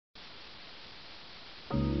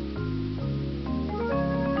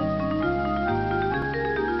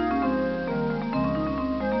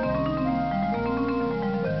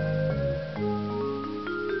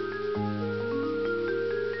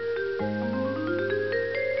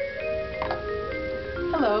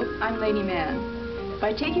Hello, I'm Lainey Mann.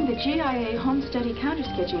 By taking the GIA Home Study Counter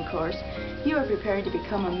Sketching course, you are preparing to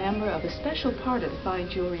become a member of a special part of the fine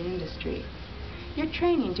jewelry industry. You're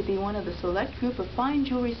training to be one of the select group of fine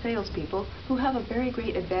jewelry salespeople who have a very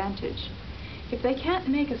great advantage. If they can't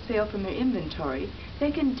make a sale from their inventory,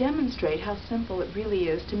 they can demonstrate how simple it really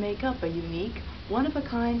is to make up a unique,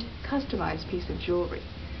 one-of-a-kind, customized piece of jewelry.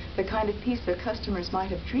 The kind of piece their customers might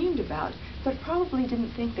have dreamed about, but probably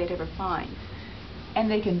didn't think they'd ever find. And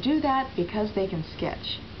they can do that because they can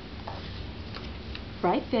sketch.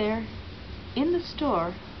 Right there, in the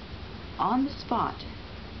store, on the spot,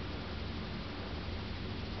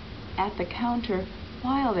 at the counter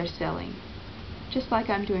while they're selling, just like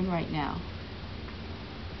I'm doing right now.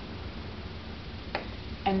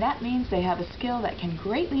 And that means they have a skill that can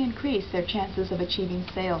greatly increase their chances of achieving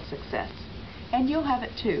sales success. And you'll have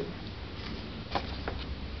it too.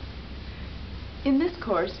 In this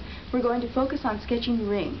course, we're going to focus on sketching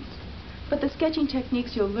rings, but the sketching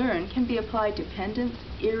techniques you'll learn can be applied to pendants,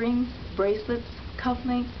 earrings, bracelets,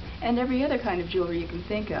 cufflinks, and every other kind of jewelry you can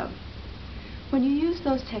think of. When you use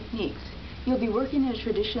those techniques, you'll be working in a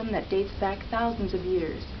tradition that dates back thousands of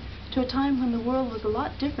years, to a time when the world was a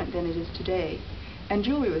lot different than it is today, and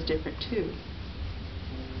jewelry was different too.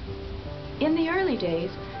 In the early days,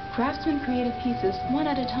 craftsmen created pieces one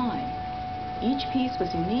at a time. Each piece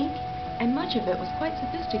was unique, and much of it was quite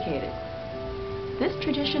sophisticated. This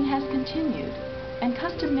tradition has continued, and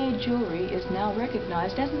custom-made jewelry is now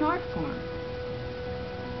recognized as an art form.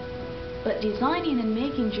 But designing and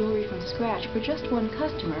making jewelry from scratch for just one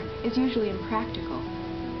customer is usually impractical.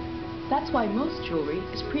 That's why most jewelry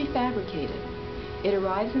is prefabricated. It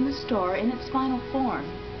arrives in the store in its final form,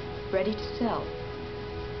 ready to sell.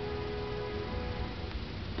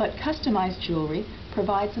 But customized jewelry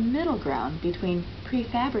provides a middle ground between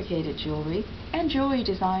prefabricated jewelry and jewelry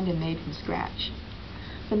designed and made from scratch.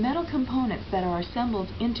 The metal components that are assembled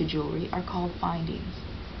into jewelry are called bindings.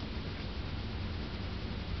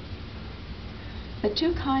 The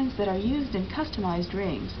two kinds that are used in customized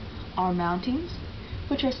rings are mountings,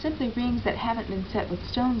 which are simply rings that haven't been set with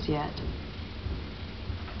stones yet,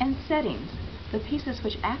 and settings, the pieces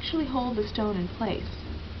which actually hold the stone in place.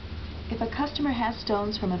 If a customer has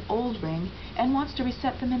stones from an old ring and wants to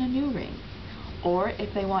reset them in a new ring, or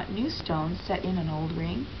if they want new stones set in an old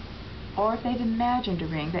ring, or if they've imagined a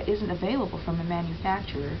ring that isn't available from a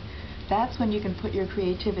manufacturer, that's when you can put your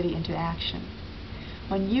creativity into action.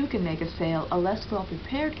 When you can make a sale a less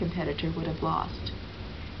well-prepared competitor would have lost.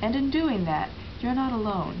 And in doing that, you're not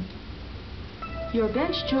alone. Your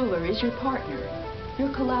bench jeweler is your partner,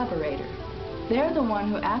 your collaborator. They're the one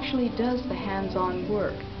who actually does the hands-on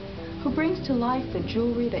work, who brings to life the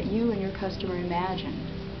jewelry that you and your customer imagined.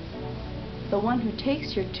 The one who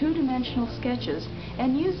takes your two-dimensional sketches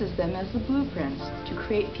and uses them as the blueprints to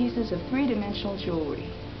create pieces of three-dimensional jewelry.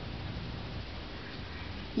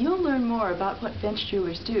 You'll learn more about what bench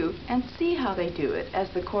jewelers do and see how they do it as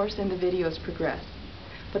the course and the videos progress.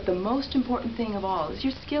 But the most important thing of all is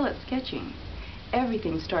your skill at sketching.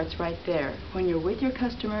 Everything starts right there, when you're with your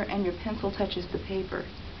customer and your pencil touches the paper.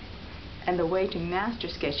 And the way to master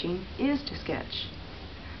sketching is to sketch.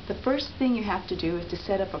 The first thing you have to do is to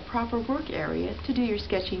set up a proper work area to do your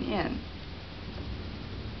sketching in.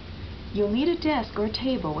 You'll need a desk or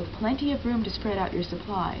table with plenty of room to spread out your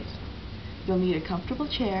supplies. You'll need a comfortable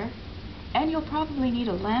chair, and you'll probably need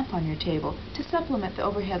a lamp on your table to supplement the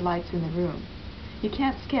overhead lights in the room. You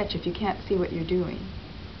can't sketch if you can't see what you're doing.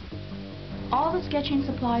 All the sketching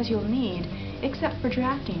supplies you'll need, except for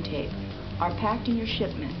drafting tape, are packed in your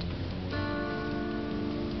shipment.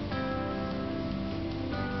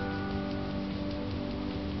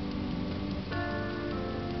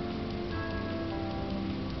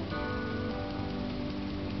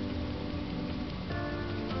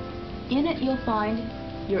 In it you'll find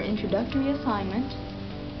your introductory assignment,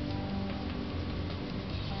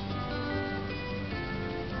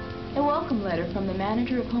 a welcome letter from the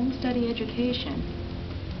manager of home study education,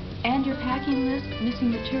 and your packing list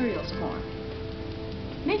missing materials form.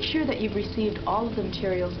 Make sure that you've received all of the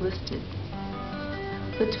materials listed.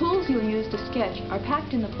 The tools you'll use to sketch are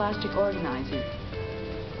packed in the plastic organizer.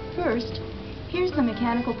 First, here's the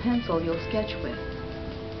mechanical pencil you'll sketch with.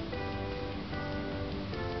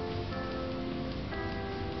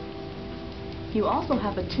 You also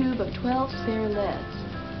have a tube of 12 spare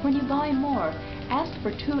leads. When you buy more, ask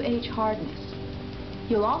for 2H hardness.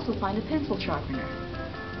 You'll also find a pencil sharpener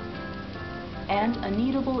and a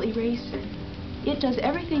kneadable eraser. It does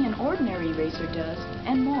everything an ordinary eraser does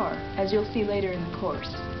and more, as you'll see later in the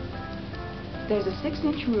course. There's a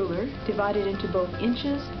 6-inch ruler divided into both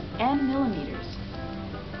inches and millimeters.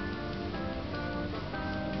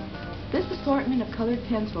 This assortment of colored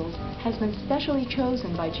pencils has been specially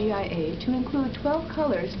chosen by GIA to include 12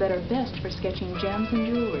 colors that are best for sketching gems and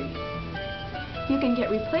jewelry. You can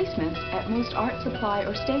get replacements at most art supply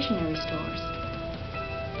or stationery stores.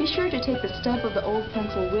 Be sure to take the stub of the old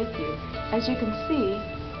pencil with you. As you can see,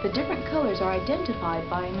 the different colors are identified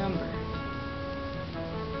by a number.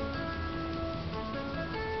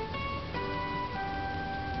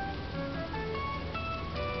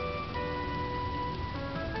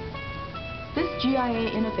 This GIA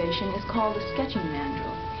innovation is called a sketching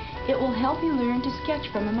mandrel. It will help you learn to sketch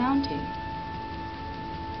from a mounting.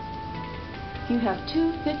 You have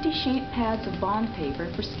two 50-sheet pads of bond paper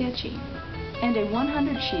for sketching and a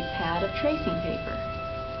 100-sheet pad of tracing paper.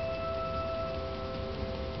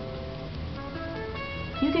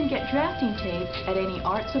 You can get drafting tape at any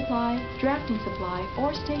art supply, drafting supply,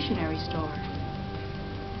 or stationery store.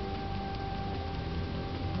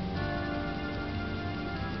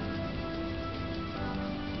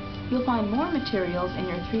 You'll find more materials in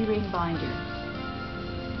your 3-ring binder.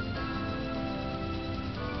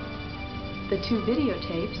 The 2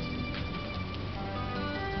 videotapes,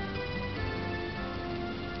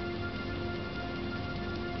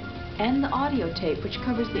 and the audio tape, which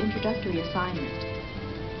covers the introductory assignment.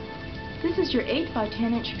 This is your 8 by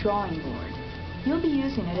 10 inch drawing board. You'll be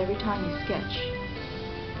using it every time you sketch.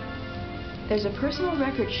 There's a personal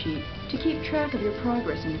record sheet to keep track of your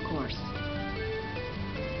progress in the course.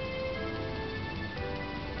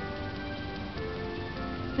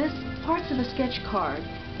 This Parts of a Sketch card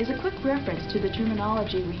is a quick reference to the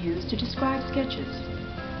terminology we use to describe sketches.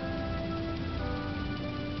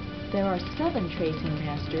 There are 7 tracing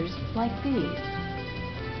masters like these.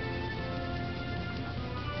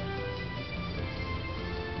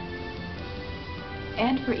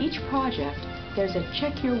 And for each project, there's a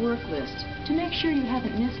check your work list to make sure you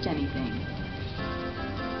haven't missed anything.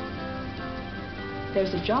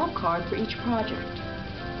 There's a job card for each project.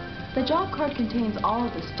 The job card contains all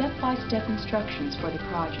of the step-by-step instructions for the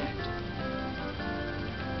project.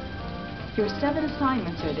 Your 7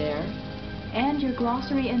 assignments are there, and your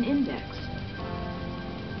glossary and index.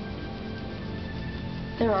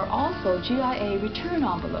 There are also GIA return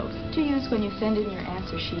envelopes to use when you send in your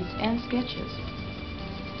answer sheets and sketches.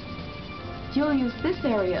 You'll use this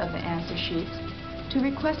area of the answer sheets to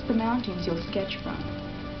request the mountings you'll sketch from.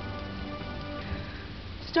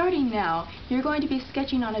 Starting now, you're going to be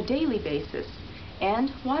sketching on a daily basis,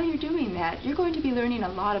 and while you're doing that, you're going to be learning a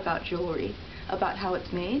lot about jewelry, about how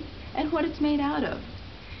it's made and what it's made out of.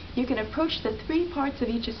 You can approach the 3 parts of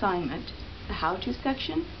each assignment, the how-to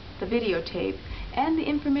section, the videotape, and the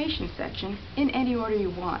information section, in any order you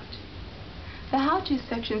want. The how-to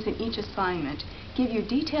sections in each assignment give you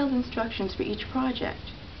detailed instructions for each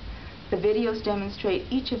project. The videos demonstrate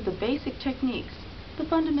each of the basic techniques, the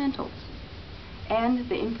fundamentals. And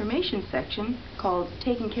the information section, called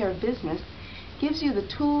Taking Care of Business, gives you the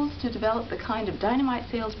tools to develop the kind of dynamite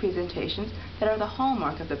sales presentations that are the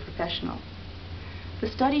hallmark of the professional. The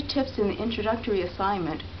study tips in the introductory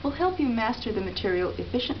assignment will help you master the material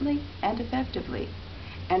efficiently and effectively.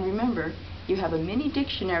 And remember, you have a mini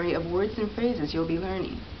dictionary of words and phrases you'll be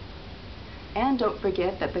learning. And don't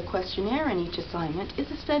forget that the questionnaire in each assignment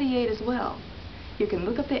is a study aid as well. You can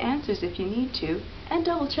look up the answers if you need to, and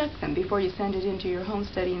double-check them before you send it in to your home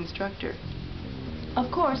study instructor.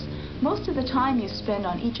 Of course, most of the time you spend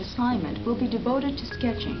on each assignment will be devoted to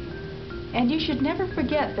sketching. And you should never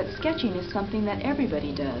forget that sketching is something that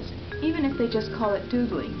everybody does, even if they just call it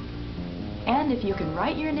doodling. And if you can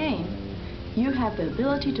write your name, you have the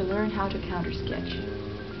ability to learn how to countersketch.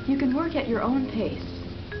 You can work at your own pace.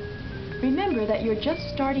 Remember that you're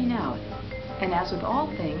just starting out, and as with all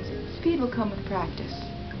things, speed will come with practice.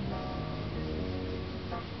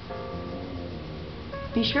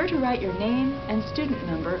 Be sure to write your name and student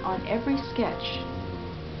number on every sketch.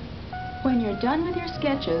 When you're done with your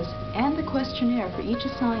sketches and the questionnaire for each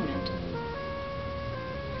assignment,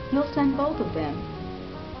 you'll send both of them.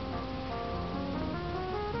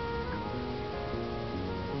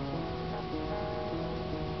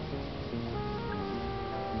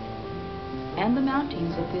 And the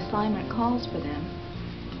mountings, if the assignment calls for them,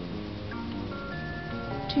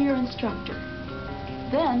 to your instructor.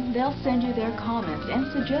 Then they'll send you their comments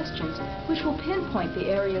and suggestions, which will pinpoint the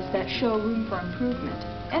areas that show room for improvement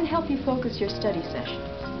and help you focus your study sessions.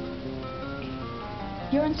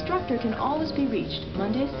 Your instructor can always be reached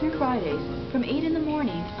Mondays through Fridays from 8 in the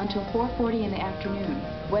morning until 4:40 in the afternoon,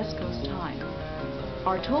 West Coast time.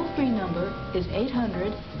 Our toll-free number is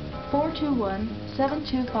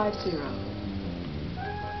 800-421-7250.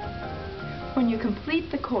 When you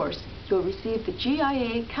complete the course, you'll receive the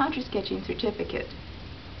GIA Countersketching Certificate.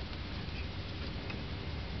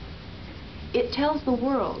 It tells the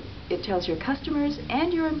world, it tells your customers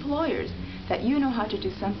and your employers that you know how to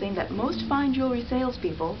do something that most fine jewelry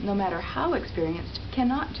salespeople, no matter how experienced,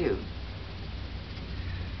 cannot do.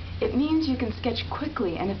 It means you can sketch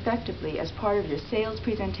quickly and effectively as part of your sales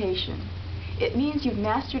presentation. It means you've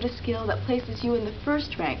mastered a skill that places you in the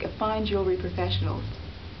first rank of fine jewelry professionals.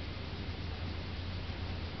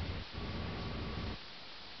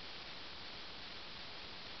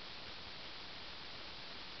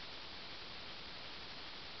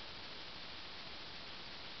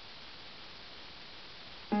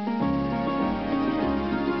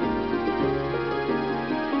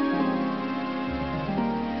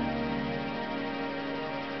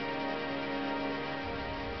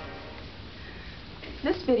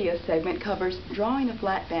 This video segment covers drawing a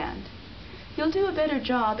flat band. You'll do a better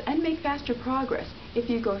job and make faster progress if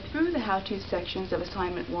you go through the how-to sections of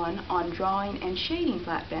Assignment 1 on drawing and shading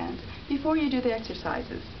flat bands before you do the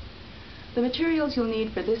exercises. The materials you'll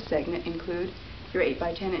need for this segment include your 8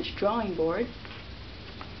 by 10 inch drawing board,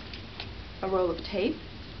 a roll of tape,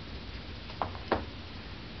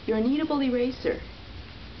 your kneadable eraser,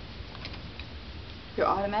 your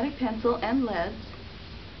automatic pencil and leads,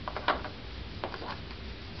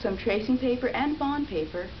 some tracing paper and bond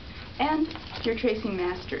paper, and your tracing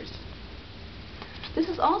masters. This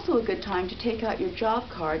is also a good time to take out your job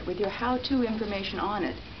card with your how-to information on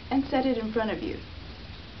it and set it in front of you.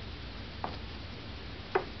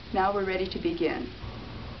 Now we're ready to begin.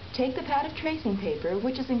 Take the pad of tracing paper,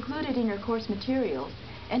 which is included in your course materials,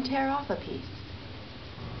 and tear off a piece.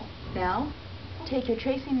 Now, take your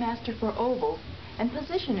tracing master for oval and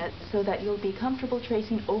position it so that you'll be comfortable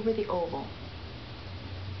tracing over the oval.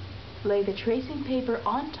 Lay the tracing paper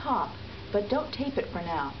on top, but don't tape it for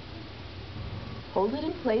now. Hold it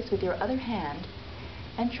in place with your other hand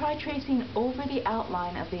and try tracing over the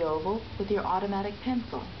outline of the oval with your automatic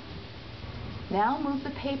pencil. Now move the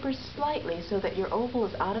paper slightly so that your oval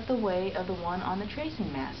is out of the way of the one on the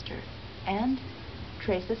tracing master, and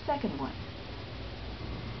trace the second one.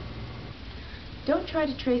 Don't try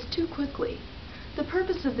to trace too quickly. The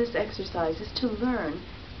purpose of this exercise is to learn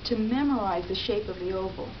to memorize the shape of the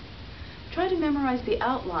oval. Try to memorize the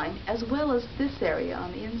outline as well as this area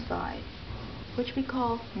on the inside, which we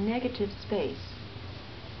call negative space.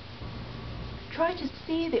 Try to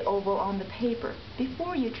see the oval on the paper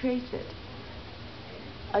before you trace it.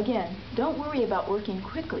 Again, don't worry about working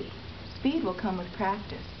quickly. Speed will come with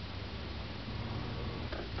practice.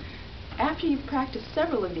 After you've practiced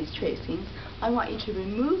several of these tracings, I want you to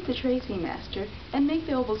remove the tracing master and make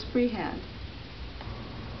the ovals freehand.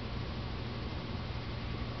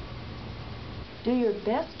 Do your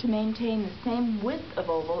best to maintain the same width of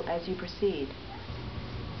oval as you proceed.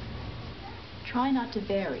 Try not to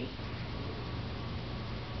vary.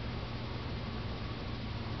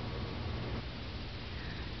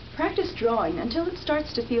 Practice drawing until it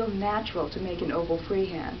starts to feel natural to make an oval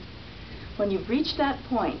freehand. When you've reached that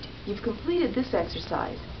point, you've completed this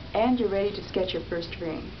exercise and you're ready to sketch your first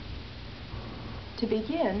ring. To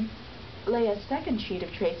begin, lay a second sheet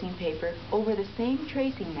of tracing paper over the same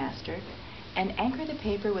tracing master and anchor the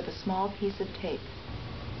paper with a small piece of tape.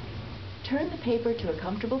 Turn the paper to a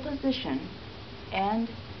comfortable position and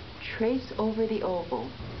trace over the oval.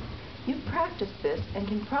 You've practiced this and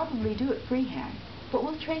can probably do it freehand, but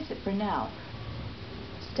we'll trace it for now.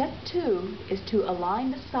 Step 2 is to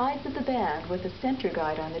align the sides of the band with the center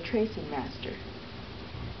guide on the tracing master.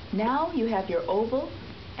 Now you have your oval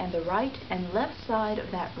and the right and left side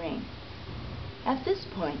of that ring. At this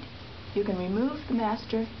point, you can remove the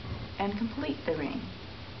master and complete the ring.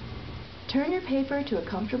 Turn your paper to a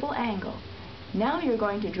comfortable angle. Now you're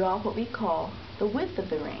going to draw what we call the width of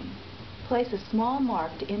the ring. Place a small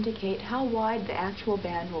mark to indicate how wide the actual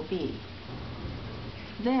band will be.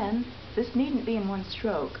 Then, this needn't be in one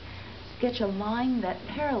stroke, sketch a line that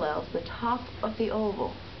parallels the top of the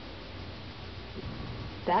oval.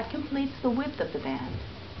 That completes the width of the band.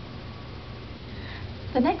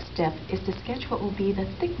 The next step is to sketch what will be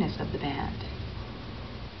the thickness of the band.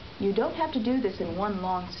 You don't have to do this in one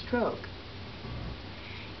long stroke.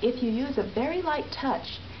 If you use a very light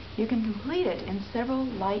touch, you can complete it in several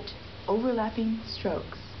light, overlapping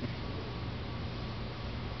strokes.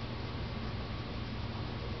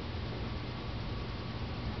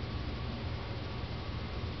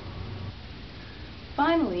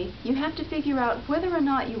 Finally, you have to figure out whether or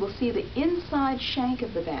not you will see the inside shank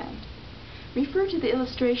of the band. Refer to the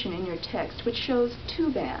illustration in your text, which shows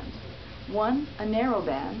 2 bands. One a narrow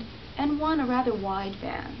band, and one a rather wide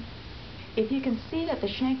band. If you can see that the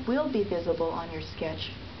shank will be visible on your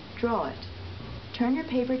sketch, draw it. Turn your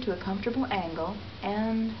paper to a comfortable angle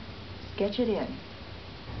and sketch it in.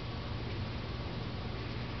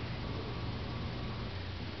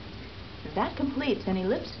 that completes an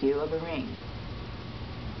ellipse view of a ring.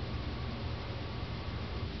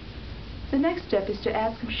 The next step is to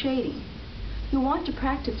add some shading. You'll want to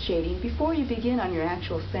practice shading before you begin on your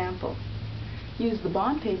actual sample. Use the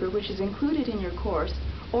bond paper which is included in your course,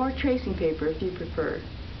 or tracing paper if you prefer.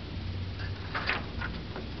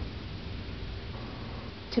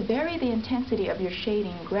 To vary the intensity of your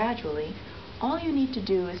shading gradually, all you need to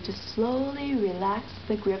do is to slowly relax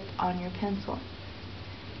the grip on your pencil.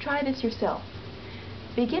 Try this yourself.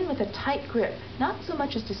 Begin with a tight grip, not so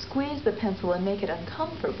much as to squeeze the pencil and make it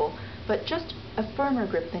uncomfortable, but just a firmer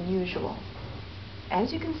grip than usual.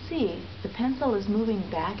 As you can see, the pencil is moving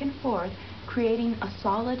back and forth, creating a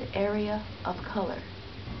solid area of color.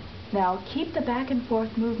 Now keep the back and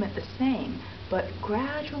forth movement the same, but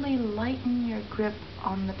gradually lighten your grip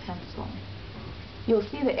on the pencil. You'll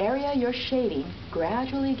see the area you're shading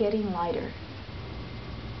gradually getting lighter.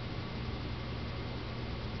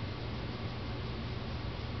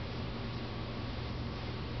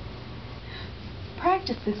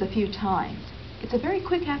 Practice this a few times. It's a very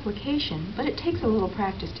quick application, but it takes a little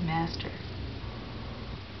practice to master.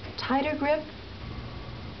 Tighter grip.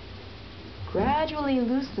 Gradually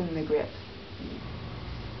loosen the grip.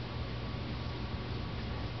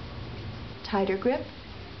 Tighter grip.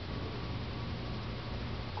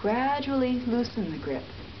 Gradually loosen the grip.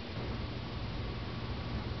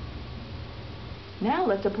 Now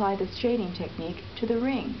let's apply this shading technique to the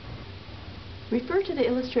ring. Refer to the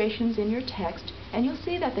illustrations in your text and you'll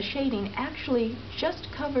see that the shading actually just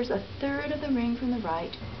covers a third of the ring from the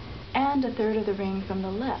right and a third of the ring from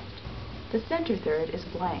the left. The center third is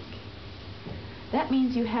blank. That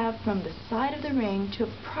means you have from the side of the ring to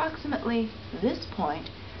approximately this point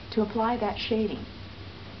to apply that shading.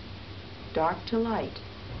 Dark to light.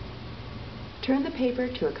 Turn the paper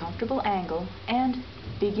to a comfortable angle and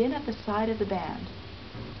begin at the side of the band.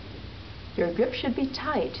 Your grip should be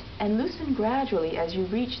tight and loosen gradually as you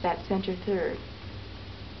reach that center third.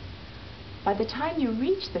 By the time you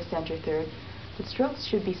reach the center third, the strokes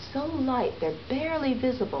should be so light they're barely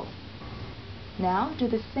visible. Now do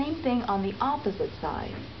the same thing on the opposite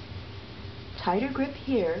side. Tighter grip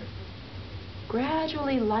here,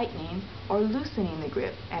 gradually lightening or loosening the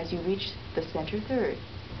grip as you reach the center third.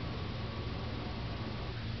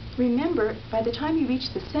 Remember, by the time you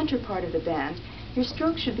reach the center part of the band, your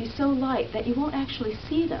strokes should be so light that you won't actually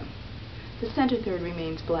see them. The center third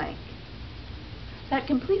remains blank. That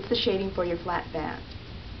completes the shading for your flat band.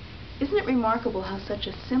 Isn't it remarkable how such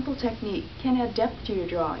a simple technique can add depth to your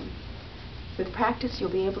drawing? With practice, you'll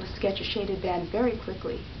be able to sketch a shaded band very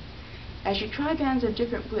quickly. As you try bands of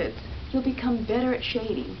different widths, you'll become better at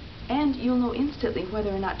shading, and you'll know instantly whether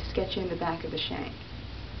or not to sketch in the back of the shank.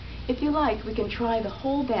 If you like, we can try the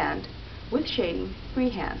whole band with shading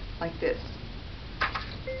freehand, like this.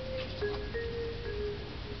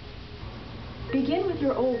 Begin with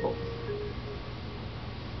your oval.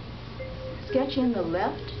 Sketch in the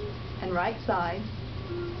left and right sides.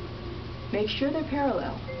 Make sure they're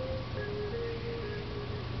parallel.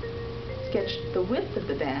 Sketch the width of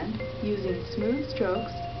the band using smooth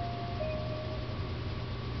strokes.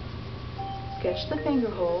 Sketch the finger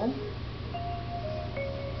hole.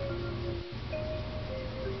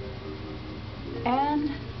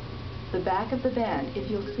 And the back of the band,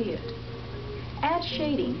 if you'll see it. Add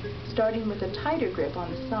shading, starting with a tighter grip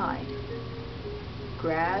on the side.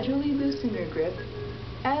 Gradually loosen your grip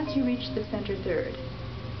as you reach the center third.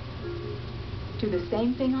 Do the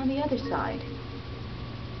same thing on the other side,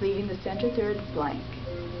 leaving the center third blank.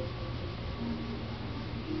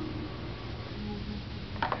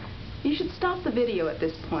 You should stop the video at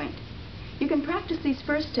this point. You can practice these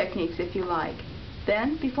first techniques if you like.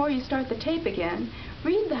 Then, before you start the tape again,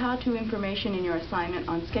 read the how-to information in your assignment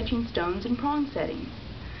on sketching stones and prong settings.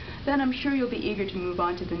 Then I'm sure you'll be eager to move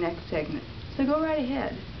on to the next segment. So go right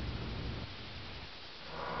ahead.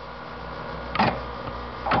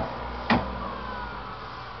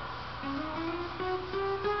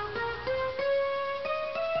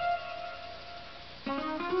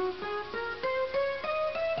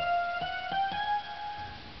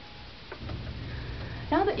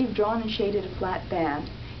 Now that you've drawn and shaded a flat band,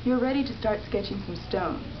 you're ready to start sketching some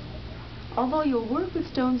stones. Although you'll work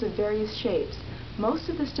with stones of various shapes, most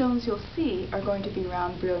of the stones you'll see are going to be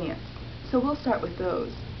round brilliants, so we'll start with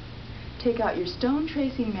those. Take out your stone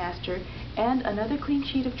tracing master and another clean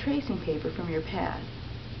sheet of tracing paper from your pad.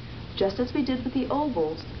 Just as we did with the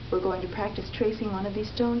ovals, we're going to practice tracing one of these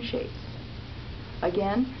stone shapes.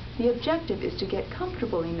 Again, the objective is to get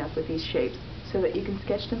comfortable enough with these shapes so that you can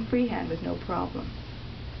sketch them freehand with no problem.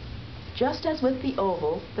 Just as with the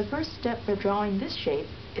oval, the first step for drawing this shape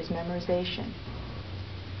is memorization.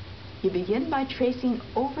 You begin by tracing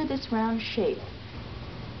over this round shape,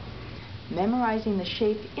 memorizing the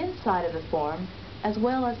shape inside of the form as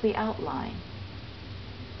well as the outline.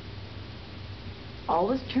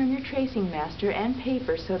 Always turn your tracing master and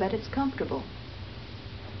paper so that it's comfortable.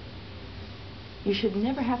 You should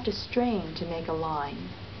never have to strain to make a line.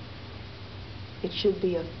 It should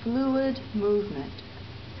be a fluid movement.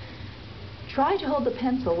 Try to hold the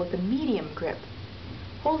pencil with a medium grip.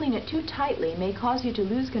 Holding it too tightly may cause you to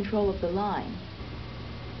lose control of the line.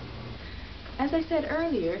 As I said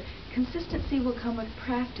earlier, consistency will come with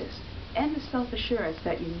practice and the self-assurance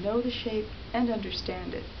that you know the shape and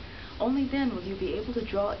understand it. Only then will you be able to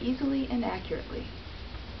draw easily and accurately.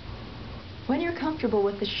 When you're comfortable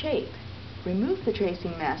with the shape, remove the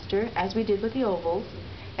tracing master, as we did with the ovals,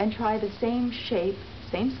 and try the same shape,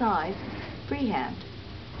 same size, freehand.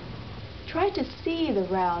 Try to see the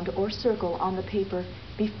round or circle on the paper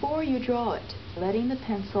before you draw it, letting the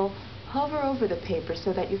pencil hover over the paper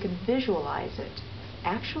so that you can visualize it.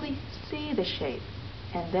 Actually see the shape,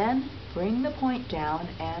 and then bring the point down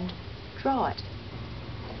and draw it.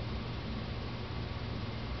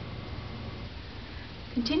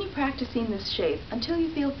 Continue practicing this shape until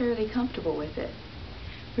you feel fairly comfortable with it.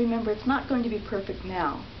 Remember, it's not going to be perfect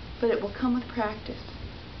now, but it will come with practice.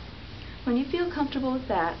 When you feel comfortable with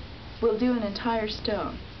that, we'll do an entire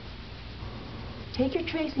stone. Take your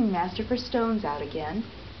tracing master for stones out again,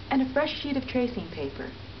 and a fresh sheet of tracing paper,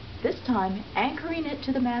 this time anchoring it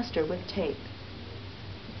to the master with tape.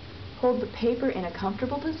 Hold the paper in a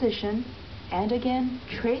comfortable position, and again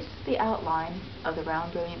trace the outline of the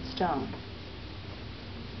round brilliant stone.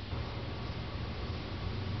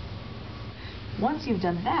 Once you've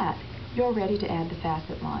done that, you're ready to add the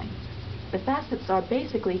facet lines. The facets are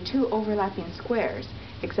basically two overlapping squares,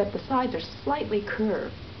 except the sides are slightly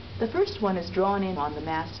curved. The first one is drawn in on the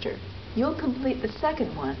master. You'll complete the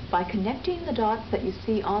second one by connecting the dots that you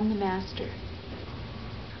see on the master.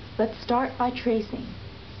 Let's start by tracing.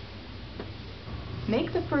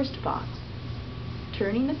 Make the first box,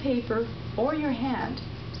 turning the paper or your hand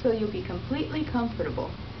so you'll be completely comfortable.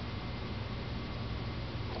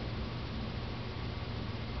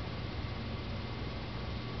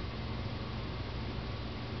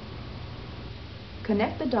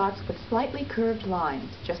 Connect the dots with slightly curved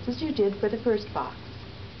lines, just as you did for the first box.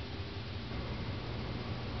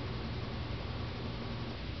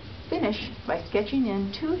 Finish by sketching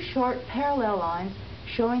in two short parallel lines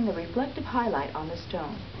showing the reflective highlight on the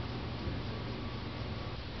stone.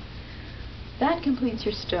 That completes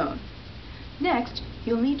your stone. Next,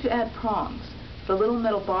 you'll need to add prongs, the little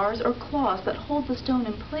metal bars or claws that hold the stone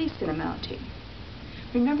in place in a mounting.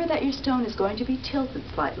 Remember that your stone is going to be tilted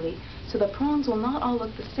slightly, so the prongs will not all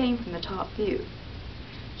look the same from the top view.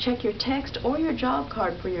 Check your text or your job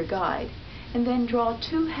card for your guide, and then draw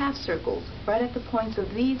two half circles right at the points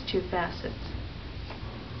of these two facets,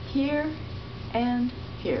 here and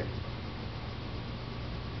here.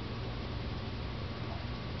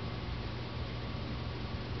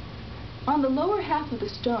 On the lower half of the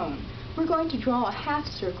stone, we're going to draw a half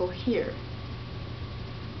circle here.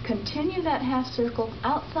 Continue that half circle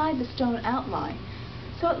outside the stone outline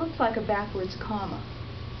so it looks like a backwards comma.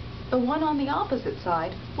 The one on the opposite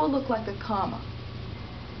side will look like a comma.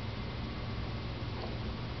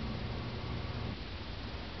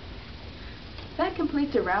 That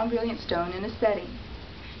completes a round brilliant stone in a setting.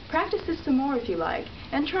 Practice this some more if you like,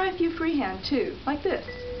 and try a few freehand too, like this.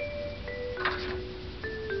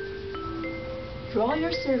 Draw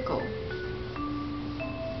your circle.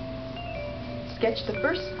 Sketch the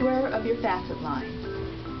first square of your facet line.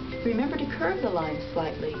 Remember to curve the lines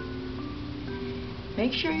slightly.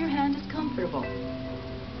 Make sure your hand is comfortable.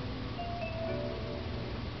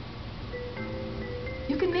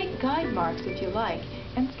 You can make guide marks if you like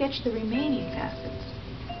and sketch the remaining facets.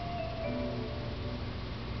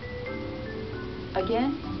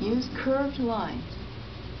 Again, use curved lines.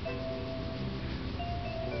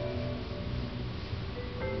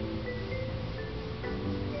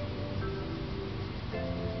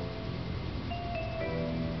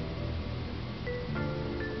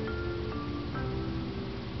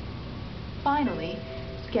 Finally,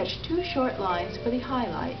 sketch two short lines for the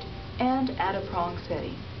highlight and add a prong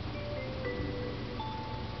setting.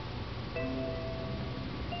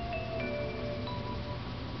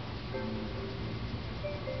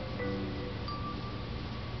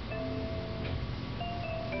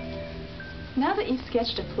 Now that you've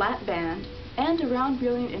sketched a flat band and a round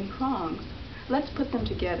brilliant in prongs, let's put them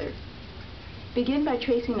together. Begin by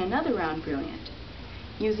tracing another round brilliant.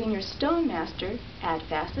 Using your stone master, add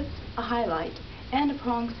facets, a highlight, and a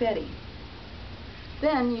prong setting.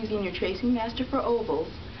 Then, using your tracing master for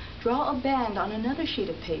ovals, draw a band on another sheet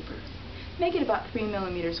of paper. Make it about 3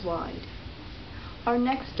 millimeters wide. Our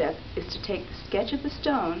next step is to take the sketch of the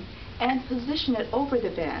stone and position it over the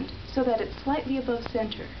band so that it's slightly above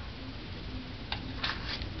center.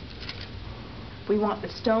 We want the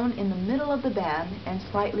stone in the middle of the band and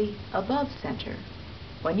slightly above center.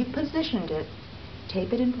 When you've positioned it,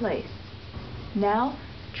 tape it in place. Now,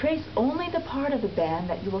 trace only the part of the band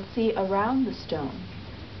that you will see around the stone,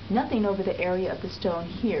 nothing over the area of the stone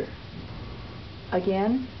here.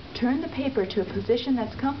 Again, turn the paper to a position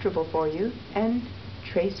that's comfortable for you and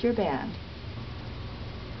trace your band.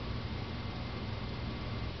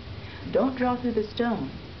 Don't draw through the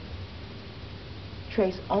stone.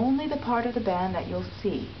 Trace only the part of the band that you'll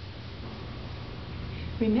see.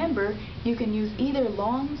 Remember, you can use either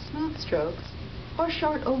long, smooth strokes or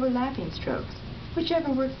short, overlapping strokes,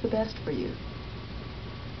 whichever works the best for you.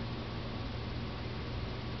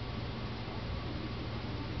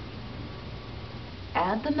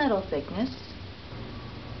 Add the metal thickness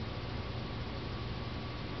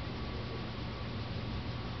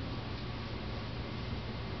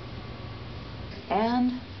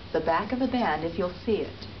and the back of the band if you'll see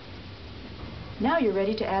it. Now you're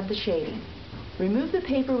ready to add the shading. Remove the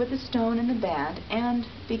paper with the stone and the band and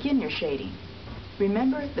begin your shading.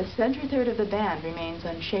 Remember, the center third of the band remains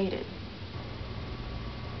unshaded.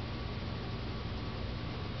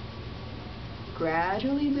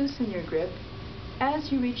 Gradually loosen your grip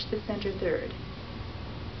as you reach the center third.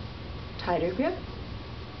 Tighter grip,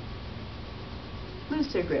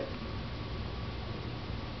 looser grip.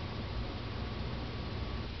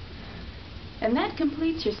 And that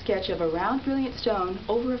completes your sketch of a round brilliant stone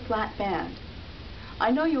over a flat band.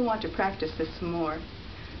 I know you'll want to practice this some more.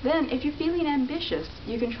 Then, if you're feeling ambitious,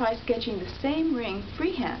 you can try sketching the same ring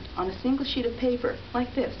freehand on a single sheet of paper,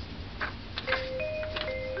 like this.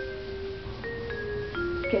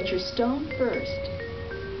 Sketch your stone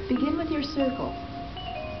first. Begin with your circle.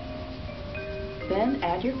 Then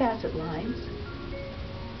add your facet lines.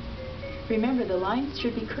 Remember, the lines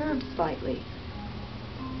should be curved slightly.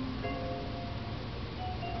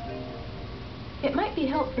 It might be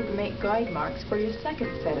helpful to make guide marks for your second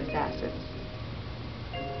set of facets.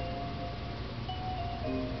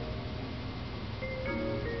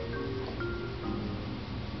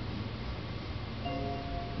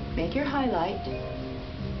 Make your highlight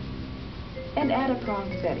and add a prong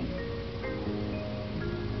setting.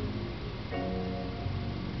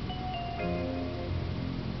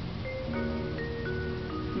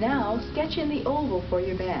 Now sketch in the oval for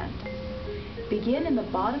your band. Begin in the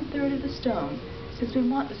bottom third of the stone, since we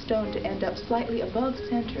want the stone to end up slightly above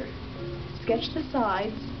center. Sketch the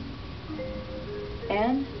sides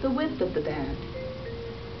and the width of the band.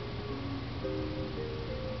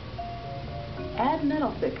 Add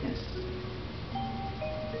metal thickness.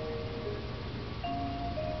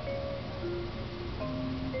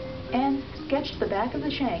 And sketch the back of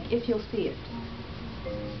the shank if you'll see it.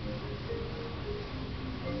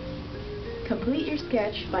 Complete your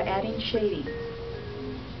sketch by adding shading.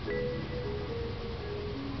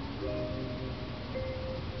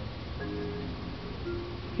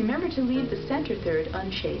 Remember to leave the center third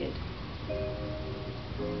unshaded.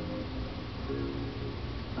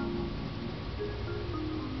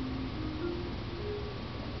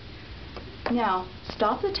 Now,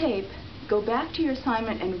 stop the tape, go back to your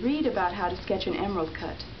assignment and read about how to sketch an emerald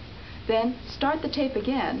cut. Then start the tape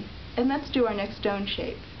again, and let's do our next stone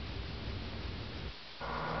shape.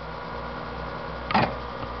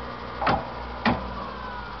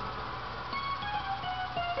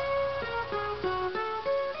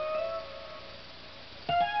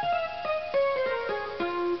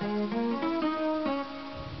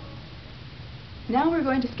 Now we're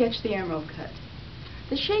going to sketch the emerald cut.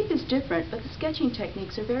 The shape is different, but the sketching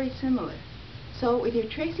techniques are very similar. So with your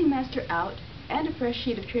tracing master out and a fresh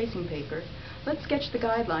sheet of tracing paper, let's sketch the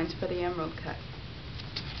guidelines for the emerald cut.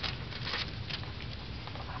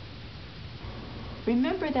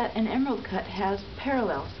 Remember that an emerald cut has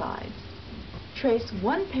parallel sides. Trace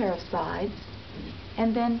one pair of sides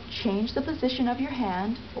and then change the position of your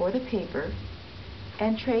hand or the paper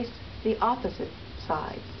and trace the opposite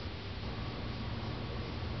sides.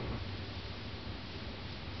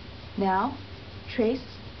 Now, trace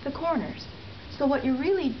the corners. So what you're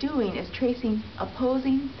really doing is tracing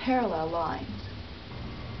opposing parallel lines.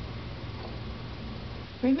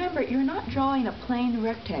 Remember, you're not drawing a plain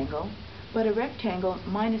rectangle, but a rectangle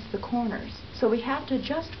minus the corners. So we have to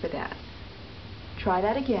adjust for that. Try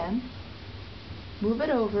that again. Move it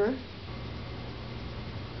over.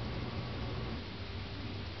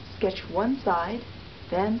 Sketch one side,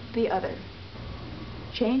 then the other.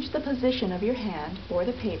 Change the position of your hand or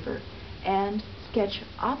the paper and sketch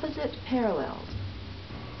opposite parallels.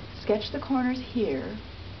 Sketch the corners here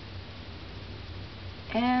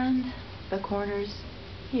and the corners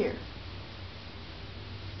here.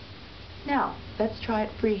 Now, let's try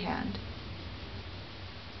it freehand.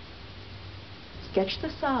 Sketch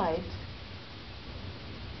the sides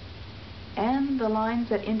and the lines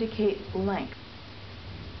that indicate length.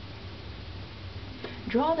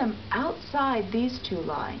 Draw them outside these two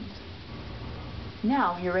lines.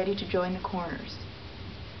 Now you're ready to join the corners,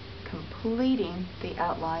 completing the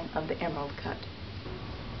outline of the emerald cut.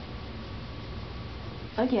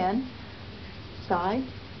 Again, side,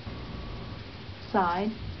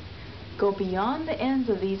 side. Go beyond the ends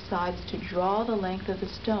of these sides to draw the length of the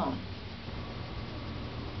stone.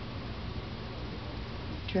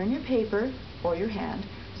 Turn your paper or your hand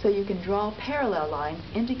so you can draw parallel lines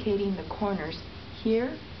indicating the corners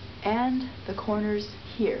here and the corners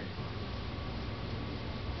here.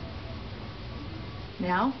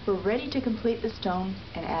 Now we're ready to complete the stone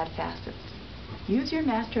and add facets. Use your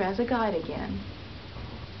master as a guide again.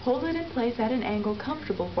 Hold it in place at an angle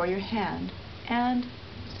comfortable for your hand and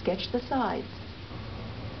sketch the sides.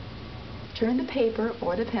 Turn the paper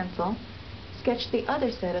or the pencil, sketch the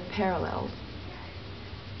other set of parallels,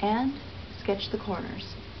 and sketch the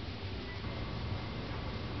corners.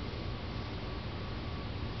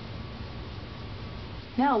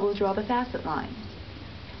 Now we'll draw the facet lines.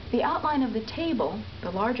 The outline of the table,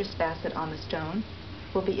 the largest facet on the stone,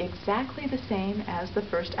 will be exactly the same as the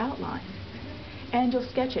first outline, and you'll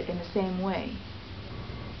sketch it in the same way.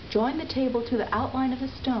 Join the table to the outline of the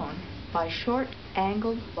stone by short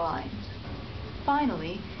angled lines.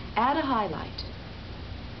 Finally, add a highlight.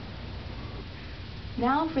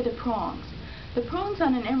 Now for the prongs. The prongs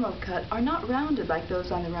on an emerald cut are not rounded like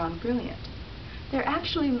those on the round brilliant. They're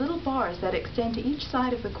actually little bars that extend to each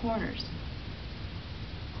side of the corners.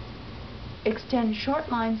 Extend short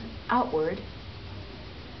lines outward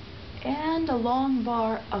and a long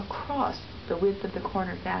bar across the width of the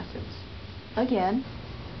corner facets. Again,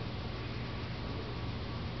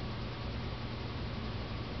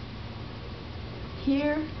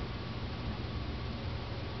 here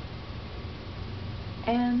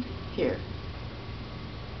and here.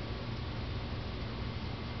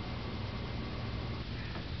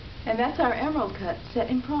 And that's our emerald cut set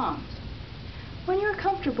in prongs. When you're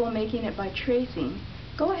comfortable making it by tracing,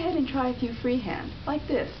 go ahead and try a few freehand, like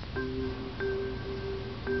this.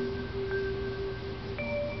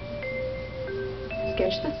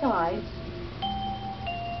 Sketch the sides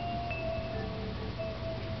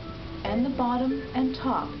and the bottom and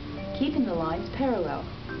top, keeping the lines parallel.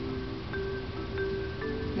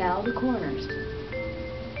 Now the corners.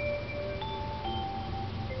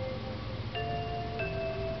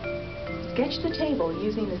 Sketch the table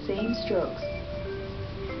using the same strokes.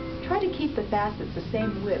 Try to keep the facets the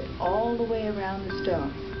same width all the way around the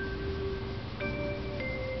stone.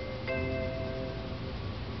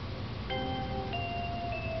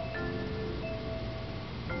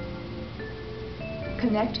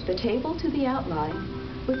 Connect the table to the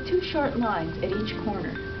outline with two short lines at each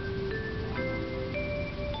corner.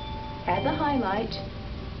 Add the highlight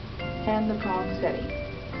and the prong setting.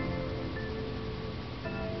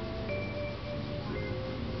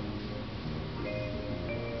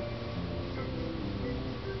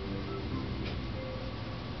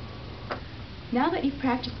 Now that you've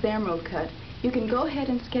practiced the emerald cut, you can go ahead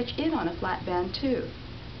and sketch it on a flat band too.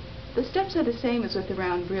 The steps are the same as with the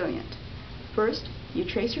round brilliant. First, you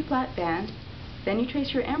trace your flat band, then you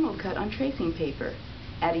trace your emerald cut on tracing paper,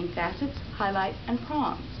 adding facets, highlight, and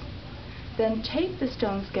prongs. Then tape the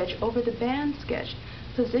stone sketch over the band sketch,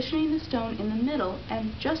 positioning the stone in the middle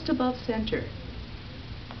and just above center.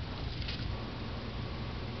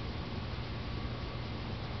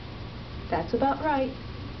 That's about right.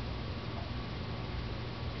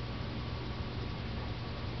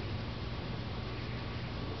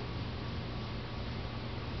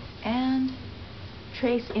 And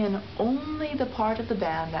trace in only the part of the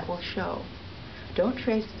band that will show. Don't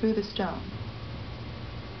trace through the stone.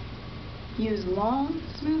 Use long,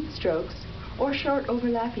 smooth strokes or short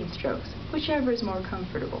overlapping strokes, whichever is more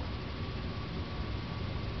comfortable.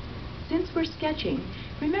 Since we're sketching,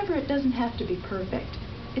 remember it doesn't have to be perfect.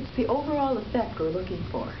 It's the overall effect we're looking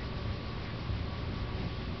for.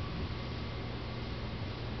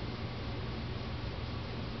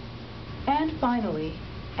 And finally,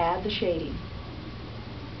 add the shading.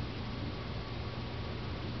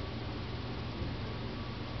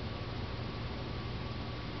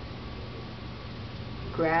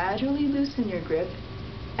 Gradually loosen your grip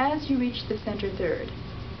as you reach the center third.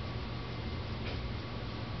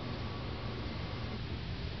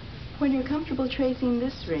 When you're comfortable tracing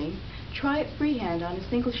this ring, try it freehand on a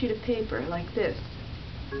single sheet of paper like this.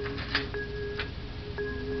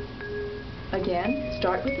 Again,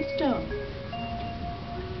 start with the stone.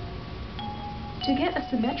 To get a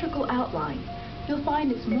symmetrical outline, you'll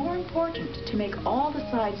find it's more important to make all the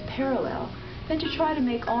sides parallel than to try to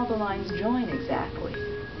make all the lines join exactly.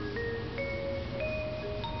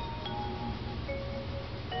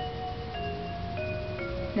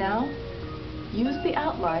 Now, use the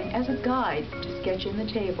outline as a guide to sketch in the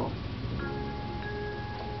table.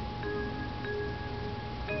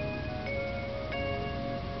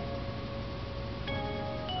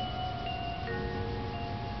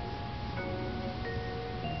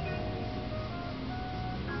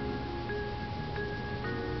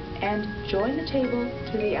 And join the table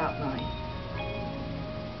to the outline.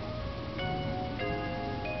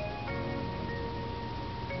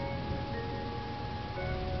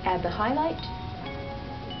 Add the highlight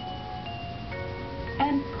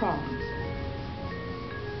and prongs.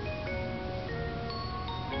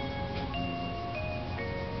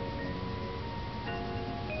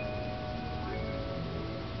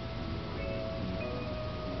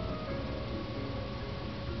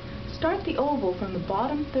 Start the oval from the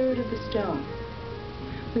bottom third of the stone.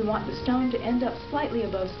 We want the stone to end up slightly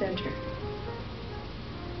above center.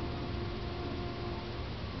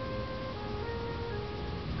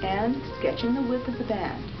 And sketch in the width of the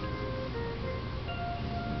band.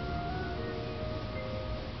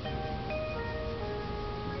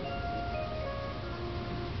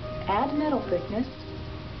 Add metal thickness.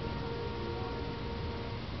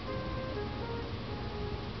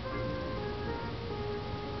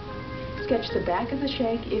 Sketch the back of the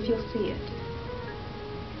shank if you'll see it.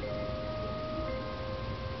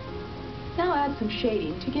 Now add some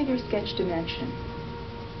shading to give your sketch dimension.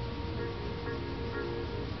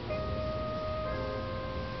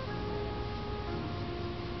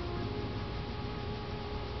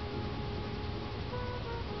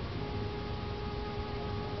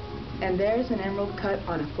 And there's an emerald cut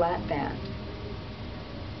on a flat band.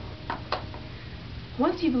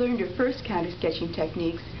 Once you've learned your first counter-sketching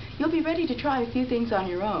techniques, you'll be ready to try a few things on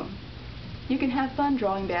your own. You can have fun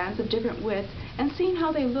drawing bands of different widths and seeing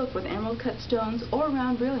how they look with emerald cut stones or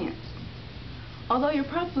round brilliants. Although you're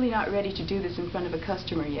probably not ready to do this in front of a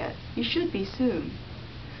customer yet, you should be soon.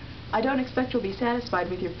 I don't expect you'll be satisfied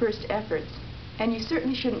with your first efforts, and you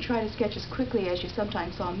certainly shouldn't try to sketch as quickly as you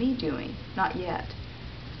sometimes saw me doing, not yet.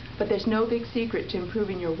 But there's no big secret to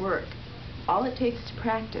improving your work. All it takes is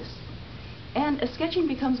practice. And as sketching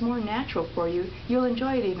becomes more natural for you, you'll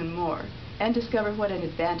enjoy it even more and discover what an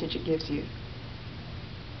advantage it gives you.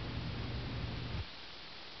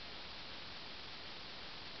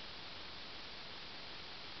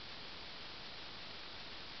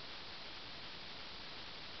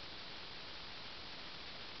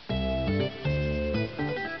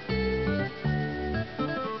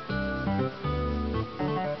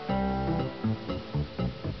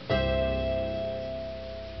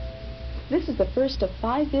 This is the first of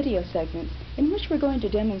 5 video segments in which we're going to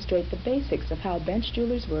demonstrate the basics of how bench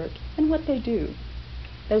jewelers work and what they do.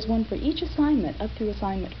 There's one for each assignment up through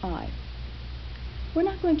assignment 5. We're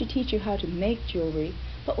not going to teach you how to make jewelry,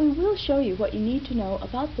 but we will show you what you need to know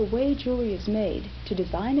about the way jewelry is made to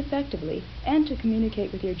design effectively and to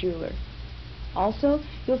communicate with your jeweler. Also,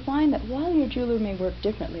 you'll find that while your jeweler may work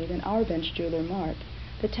differently than our bench jeweler Mark,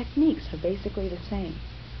 the techniques are basically the same.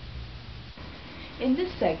 In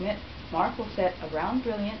this segment, Mark will set a round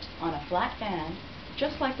brilliant on a flat band,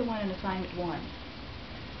 just like the one in assignment 1.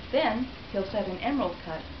 Then, he'll set an emerald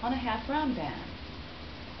cut on a half-round band.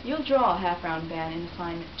 You'll draw a half-round band in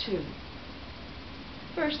assignment 2.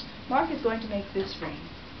 First, Mark is going to make this ring.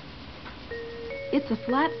 It's a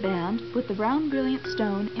flat band with the round brilliant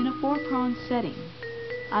stone in a 4-pronged setting.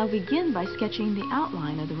 I'll begin by sketching the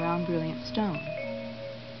outline of the round brilliant stone.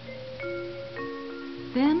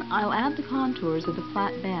 Then I'll add the contours of the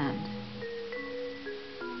flat band.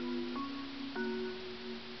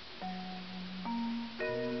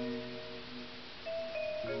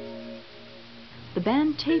 The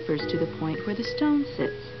band tapers to the point where the stone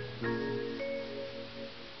sits.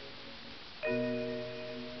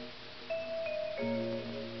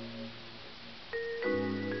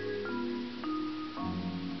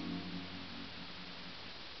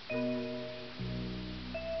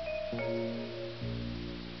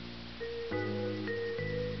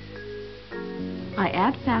 I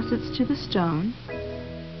add facets to the stone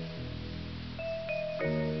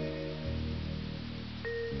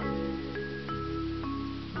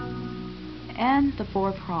and the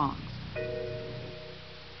 4 prongs.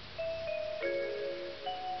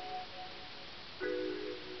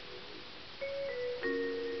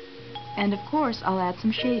 And of course, I'll add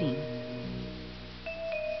some shading.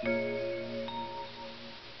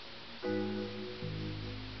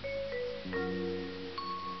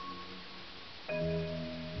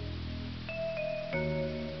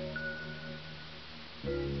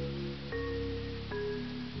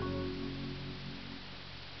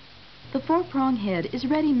 The four-prong head is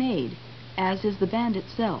ready-made, as is the band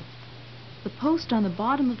itself. The post on the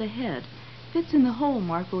bottom of the head fits in the hole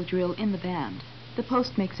Mark will drill in the band. The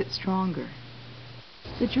post makes it stronger.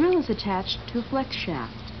 The drill is attached to a flex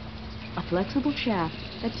shaft, a flexible shaft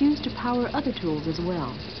that's used to power other tools as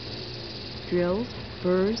well. Drills,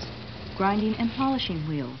 burrs, grinding and polishing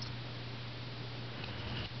wheels.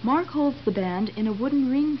 Mark holds the band in a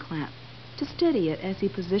wooden ring clamp to steady it as he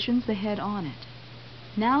positions the head on it.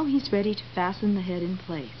 Now he's ready to fasten the head in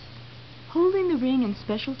place. Holding the ring in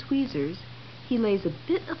special tweezers, he lays a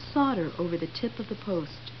bit of solder over the tip of the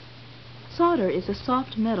post. Solder is a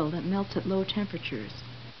soft metal that melts at low temperatures.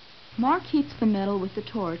 Mark heats the metal with the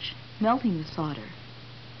torch, melting the solder.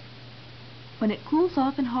 When it cools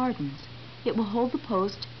off and hardens, it will hold the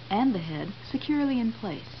post and the head securely in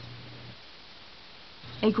place.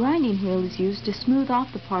 A grinding wheel is used to smooth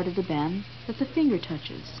off the part of the band that the finger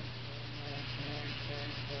touches.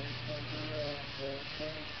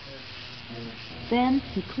 Then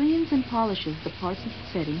he cleans and polishes the parts of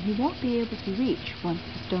the setting he won't be able to reach once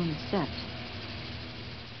the stone is set.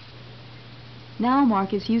 Now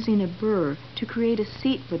Mark is using a burr to create a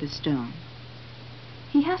seat for the stone.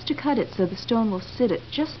 He has to cut it so the stone will sit at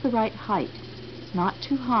just the right height, not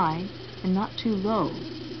too high and not too low.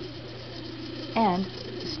 And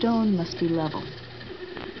the stone must be level.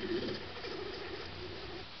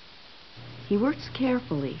 He works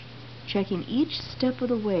carefully, checking each step of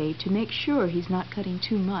the way to make sure he's not cutting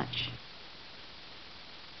too much.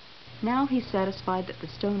 Now he's satisfied that the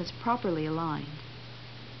stone is properly aligned.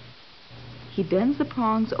 He bends the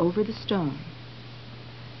prongs over the stone.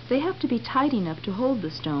 They have to be tight enough to hold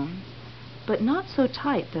the stone, but not so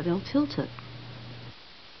tight that they'll tilt it.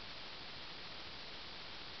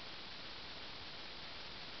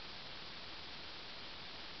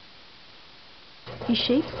 He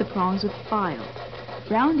shapes the prongs with file.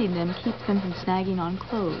 Rounding them keeps them from snagging on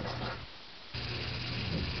clothes.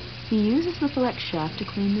 He uses the flex shaft to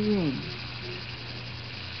clean the ring,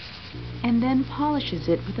 and then polishes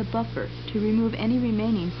it with a buffer to remove any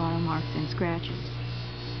remaining file marks and scratches.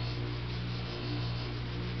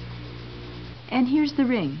 And here's the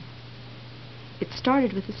ring. It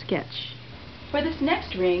started with a sketch. For this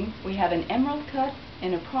next ring, we have an emerald cut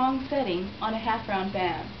in a prong setting on a half-round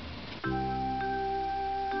band.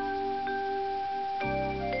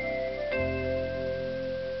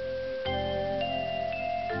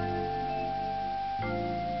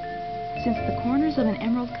 Since the corners of an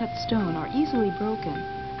emerald-cut stone are easily broken,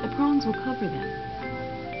 the prongs will cover them.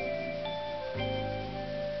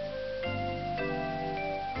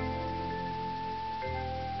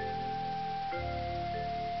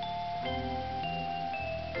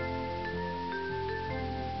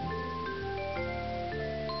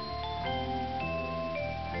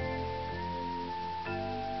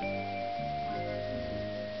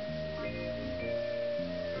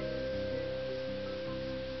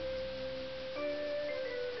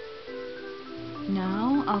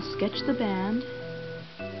 Now I'll sketch the band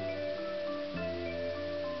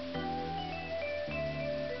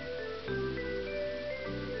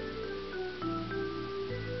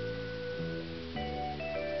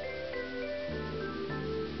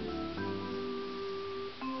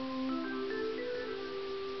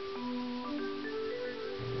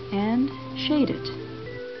and shade it.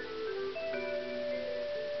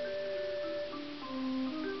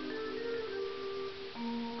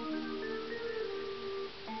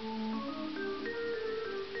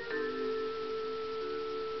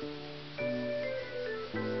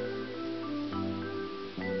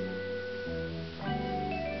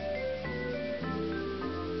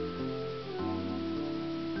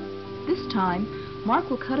 This time, Mark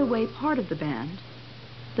will cut away part of the band.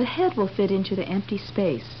 The head will fit into the empty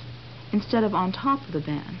space instead of on top of the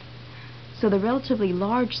band, so the relatively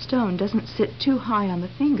large stone doesn't sit too high on the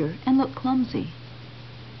finger and look clumsy.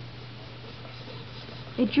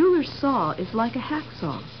 A jeweler's saw is like a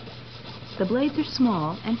hacksaw. The blades are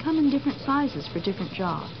small and come in different sizes for different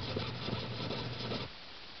jobs.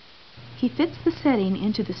 He fits the setting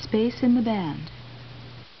into the space in the band.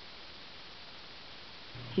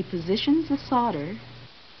 He positions the solder,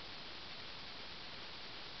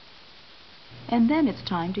 and then it's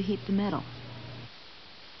time to heat the metal.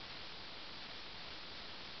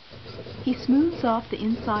 He smooths off the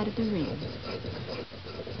inside of the ring.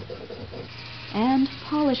 and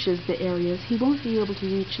polishes the areas he won't be able to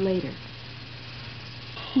reach later.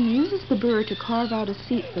 He uses the burr to carve out a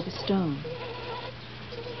seat for the stone.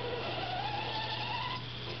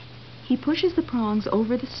 He pushes the prongs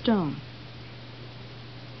over the stone.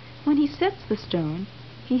 When he sets the stone,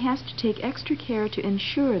 he has to take extra care to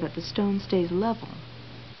ensure that the stone stays level.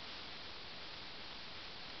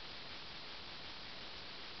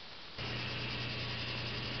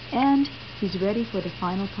 And he's ready for the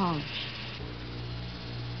final polish.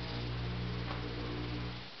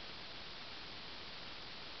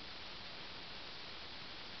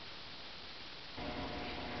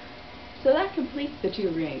 So that completes the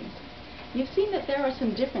two rings. You've seen that there are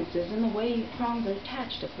some differences in the way prongs are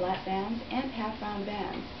attached to flat bands and half-round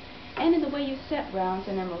bands, and in the way you set rounds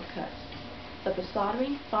and emerald cuts. But the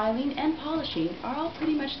soldering, filing, and polishing are all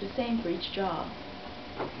pretty much the same for each job.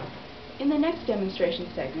 In the next demonstration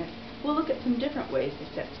segment, we'll look at some different ways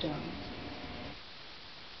to set stones.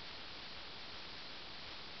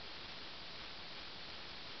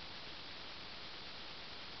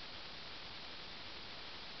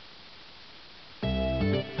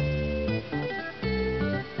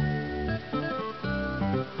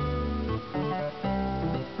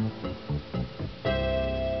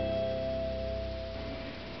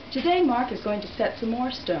 Today Mark is going to set some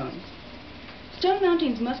more stones. Stone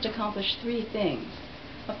mountings must accomplish three things.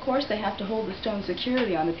 Of course, they have to hold the stone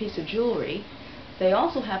securely on the piece of jewelry. They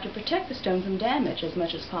also have to protect the stone from damage as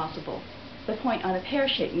much as possible. The point on a pear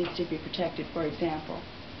shape needs to be protected, for example.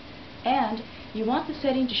 And you want the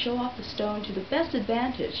setting to show off the stone to the best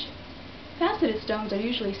advantage. Faceted stones are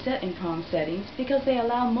usually set in prong settings because they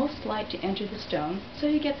allow most light to enter the stone, so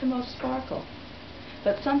you get the most sparkle.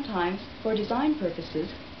 But sometimes, for design purposes,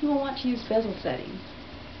 you will want to use bezel settings.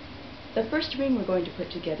 The first ring we're going to put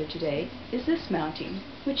together today is this mounting,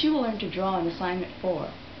 which you will learn to draw in assignment 4.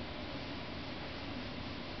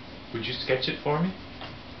 Would you sketch it for me?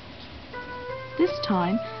 This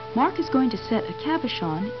time, Mark is going to set a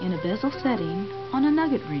cabochon in a bezel setting on a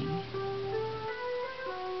nugget ring.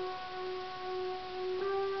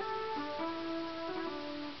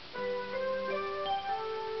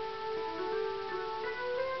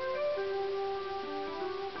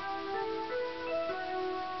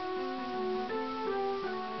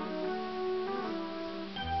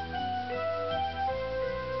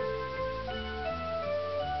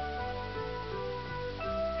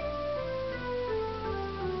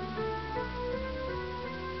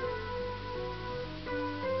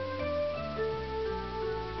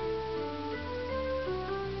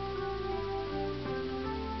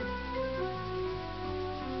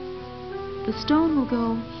 The stone will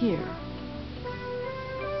go here.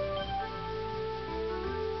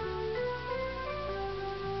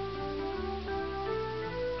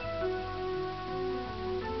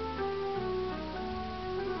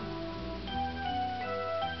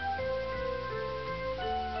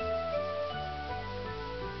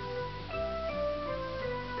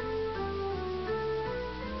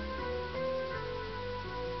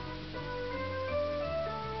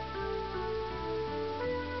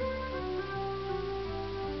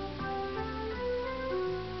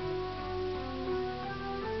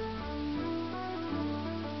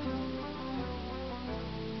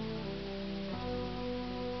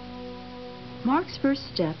 Mark's first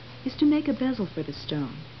step is to make a bezel for the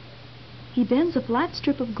stone. He bends a flat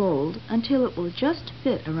strip of gold until it will just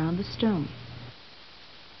fit around the stone.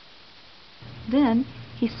 Then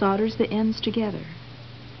he solders the ends together.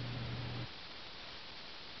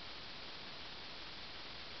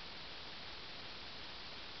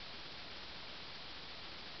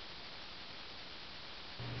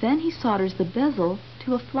 Then he solders the bezel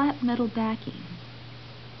to a flat metal backing.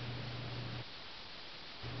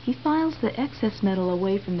 He files the excess metal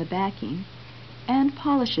away from the backing and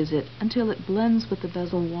polishes it until it blends with the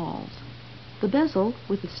bezel walls. The bezel,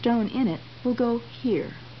 with the stone in it, will go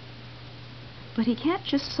here. But he can't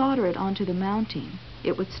just solder it onto the mounting.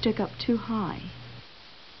 It would stick up too high.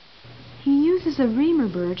 He uses a reamer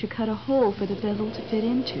burr to cut a hole for the bezel to fit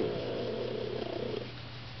into.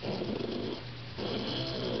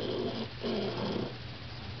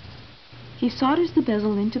 He solders the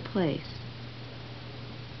bezel into place.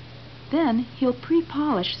 Then he'll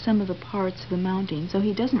pre-polish some of the parts of the mounting so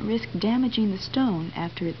he doesn't risk damaging the stone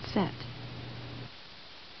after it's set.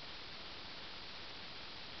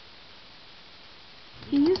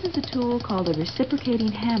 He uses a tool called a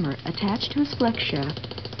reciprocating hammer attached to his flex shaft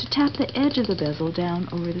to tap the edge of the bezel down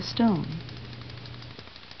over the stone,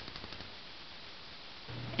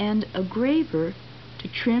 and a graver to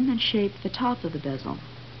trim and shape the top of the bezel.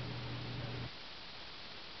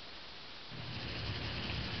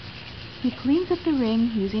 He cleans up the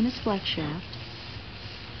ring using his flex shaft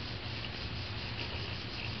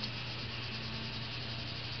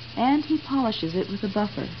and he polishes it with a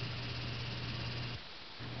buffer.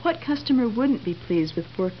 What customer wouldn't be pleased with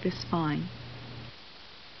work this fine?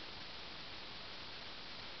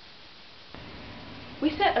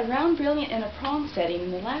 We set a round brilliant and a prong setting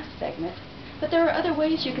in the last segment, but there are other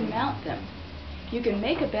ways you can mount them. You can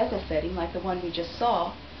make a bezel setting like the one we just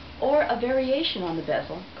saw, or a variation on the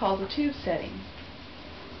bezel called the tube setting.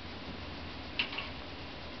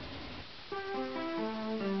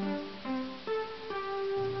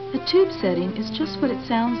 A tube setting is just what it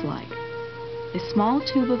sounds like, a small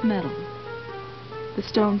tube of metal. The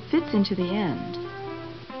stone fits into the end.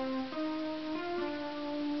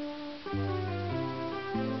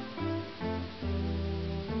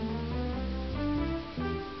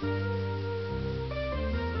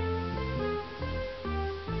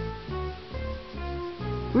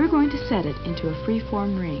 We're going to set it into a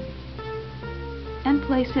free-form ring and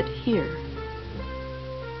place it here.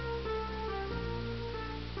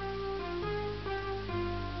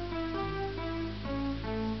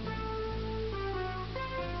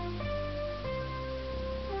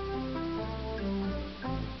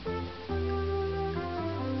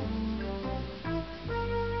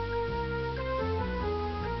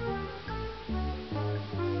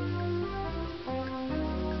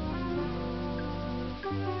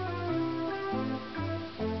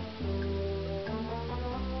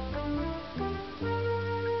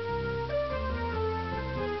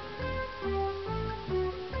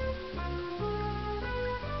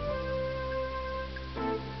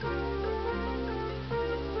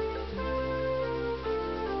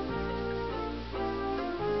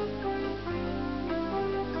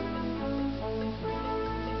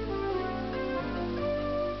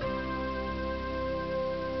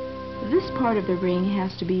 This part of the ring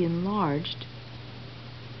has to be enlarged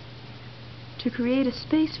to create a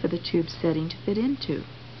space for the tube setting to fit into.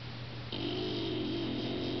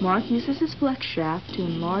 Mark uses his flex shaft to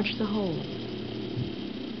enlarge the hole.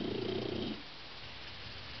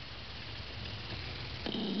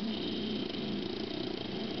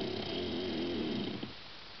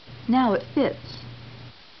 Now it fits.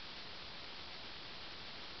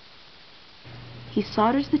 He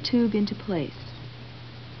solders the tube into place.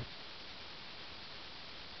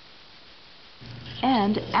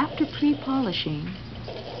 And after pre-polishing,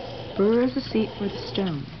 burrs a seat for the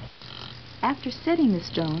stone. After setting the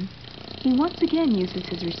stone, he once again uses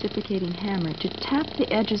his reciprocating hammer to tap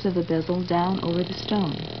the edges of the bezel down over the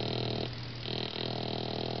stone.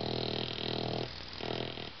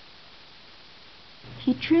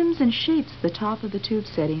 He trims and shapes the top of the tube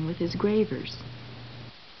setting with his gravers.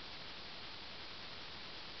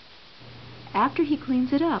 After he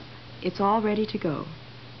cleans it up, it's all ready to go.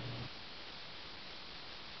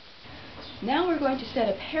 Now we're going to set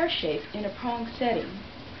a pear shape in a prong setting.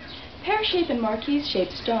 Pear shape and marquise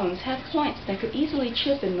shaped stones have points that could easily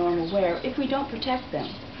chip in normal wear if we don't protect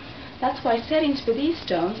them. That's why settings for these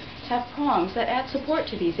stones have prongs that add support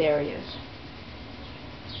to these areas.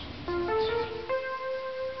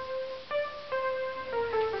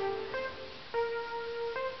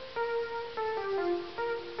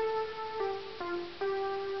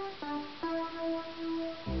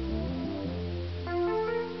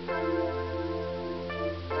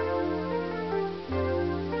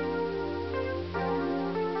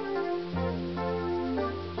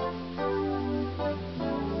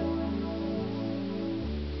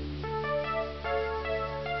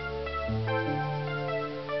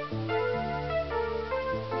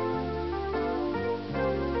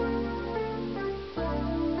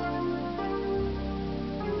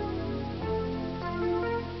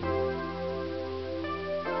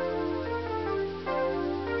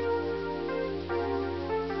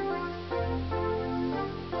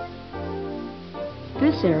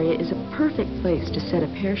 This area is a perfect place to set a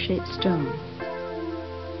pear-shaped stone.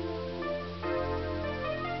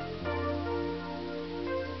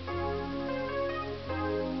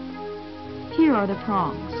 Here are the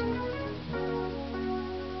prongs.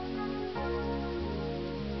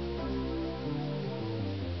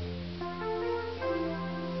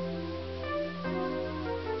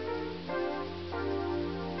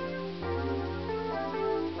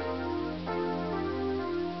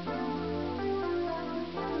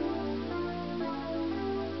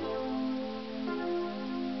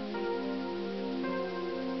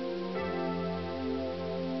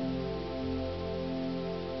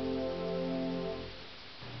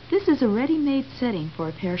 This is a ready-made setting for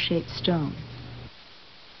a pear-shaped stone.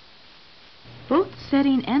 Both the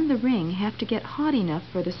setting and the ring have to get hot enough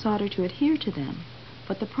for the solder to adhere to them.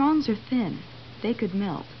 but the prongs are thin. They could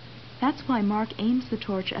melt. That's why Mark aims the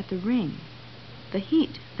torch at the ring. The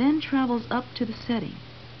heat then travels up to the setting.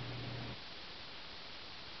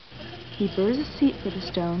 He burrs a seat for the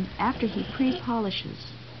stone after he pre-polishes.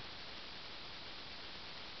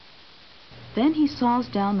 Then he saws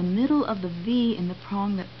down the middle of the V in the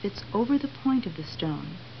prong that fits over the point of the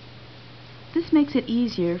stone. This makes it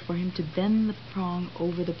easier for him to bend the prong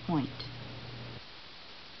over the point.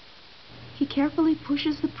 He carefully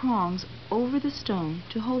pushes the prongs over the stone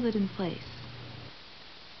to hold it in place.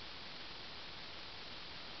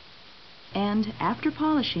 And after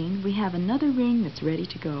polishing, we have another ring that's ready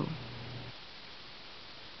to go.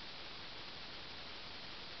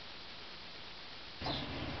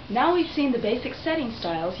 Now we've seen the basic setting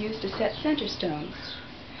styles used to set center stones.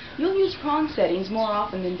 You'll use prong settings more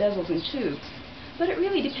often than bezels and tubes, but it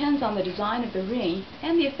really depends on the design of the ring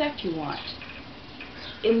and the effect you want.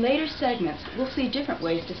 In later segments, we'll see different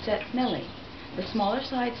ways to set milling, the smaller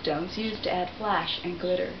side stones used to add flash and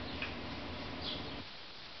glitter.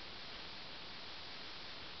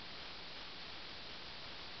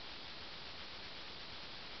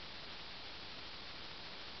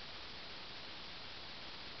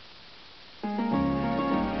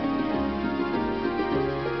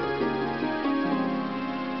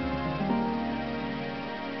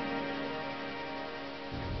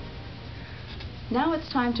 Now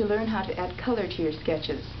it's time to learn how to add color to your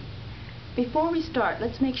sketches. Before we start,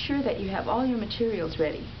 let's make sure that you have all your materials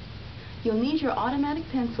ready. You'll need your automatic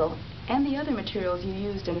pencil and the other materials you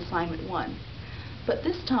used in assignment 1. But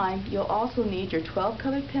this time, you'll also need your 12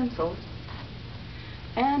 colored pencils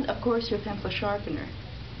and, of course, your pencil sharpener.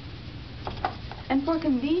 And for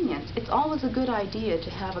convenience, it's always a good idea to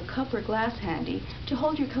have a cup or glass handy to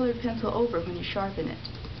hold your colored pencil over when you sharpen it.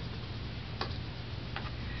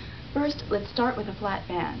 First, let's start with a flat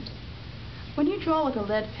band. When you draw with a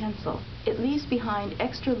lead pencil, it leaves behind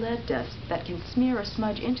extra lead dust that can smear or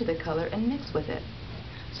smudge into the color and mix with it.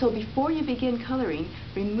 So before you begin coloring,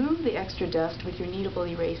 remove the extra dust with your kneadable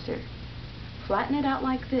eraser. Flatten it out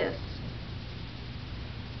like this,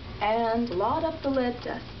 and blot up the lead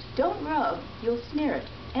dust. Don't rub, you'll smear it,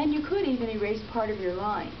 and you could even erase part of your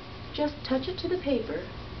line. Just touch it to the paper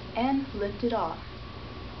and lift it off.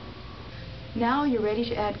 Now you're ready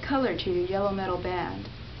to add color to your yellow metal band.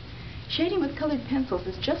 Shading with colored pencils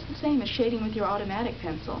is just the same as shading with your automatic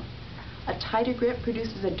pencil. A tighter grip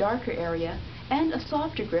produces a darker area, and a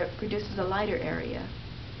softer grip produces a lighter area.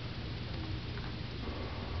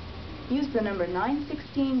 Use the number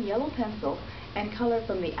 916 yellow pencil and color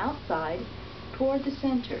from the outside toward the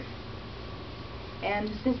center. And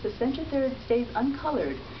since the center third stays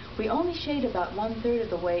uncolored, we only shade about 1/3 of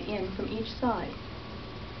the way in from each side.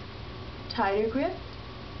 Tighter grip,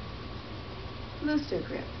 looser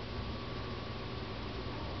grip.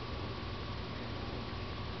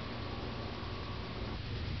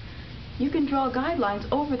 You can draw guidelines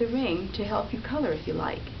over the ring to help you color if you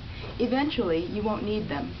like. Eventually, you won't need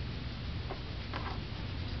them.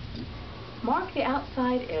 Mark the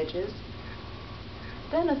outside edges,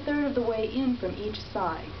 then 1/3 of the way in from each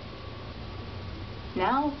side.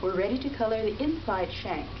 Now we're ready to color the inside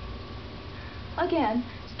shank. Again,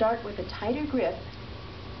 start with a tighter grip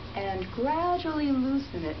and gradually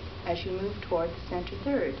loosen it as you move toward the center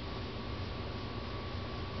third.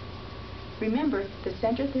 Remember, the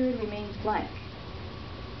center third remains blank.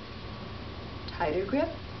 Tighter grip,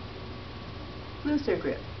 looser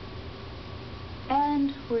grip,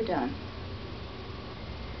 and we're done.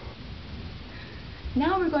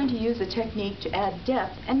 Now we're going to use a technique to add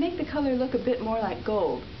depth and make the color look a bit more like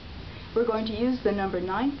gold. We're going to use the number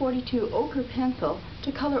 942 ochre pencil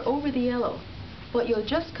to color over the yellow, but you'll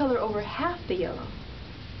just color over half the yellow.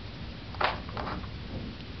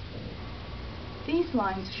 These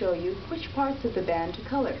lines show you which parts of the band to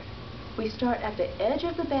color. We start at the edge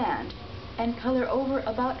of the band and color over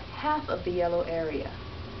about half of the yellow area.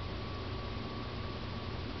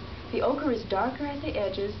 The ochre is darker at the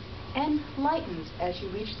edges and lightens as you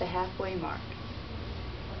reach the halfway mark.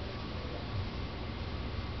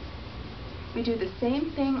 We do the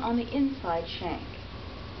same thing on the inside shank.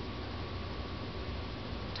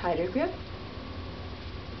 Tighter grip,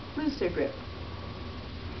 looser grip,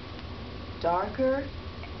 darker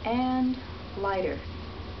and lighter.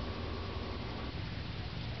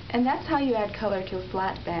 And that's how you add color to a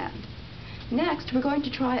flat band. Next, we're going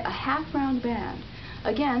to try a half-round band.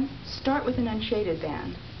 Again, start with an unshaded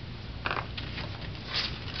band.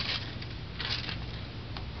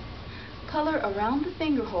 Color around the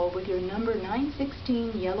finger hole with your number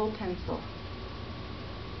 916 yellow pencil.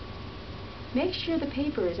 Make sure the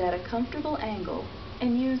paper is at a comfortable angle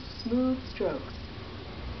and use smooth strokes.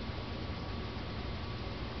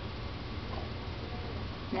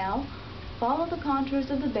 Now, follow the contours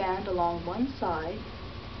of the band along one side,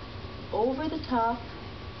 over the top,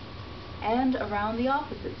 and around the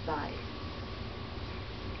opposite side.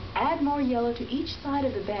 Add more yellow to each side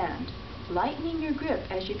of the band, lightening your grip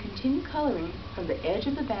as you continue coloring from the edge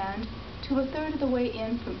of the band to a third of the way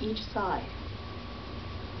in from each side,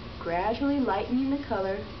 gradually lightening the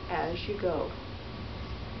color as you go.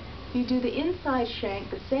 You do the inside shank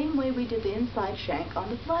the same way we did the inside shank on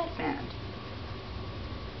the flat band.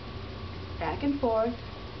 Back and forth,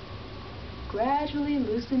 gradually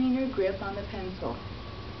loosening your grip on the pencil.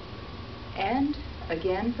 And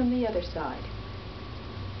again from the other side.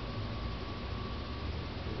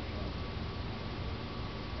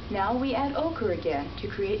 Now we add ochre again to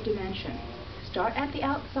create dimension. Start at the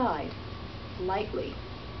outside, lightly.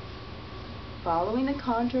 Following the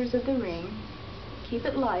contours of the ring, keep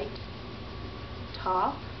it light,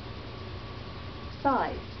 top,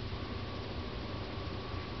 sides.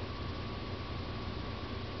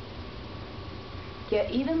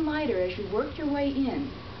 Get even lighter as you work your way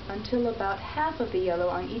in until about half of the yellow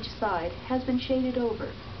on each side has been shaded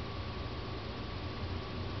over.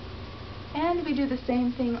 And we do the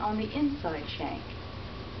same thing on the inside shank.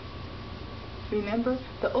 Remember,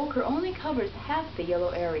 the ochre only covers half the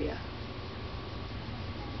yellow area.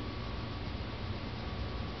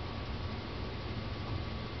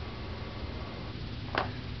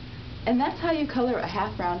 And that's how you color a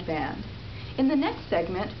half-round band. In the next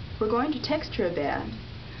segment, we're going to texture a band.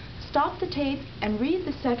 Stop the tape and read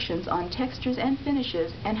the sections on textures and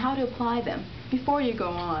finishes and how to apply them before you go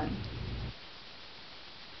on.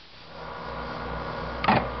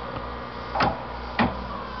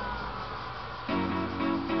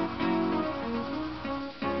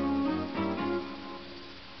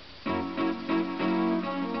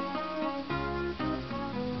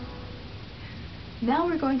 Now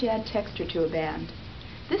we're going to add texture to a band.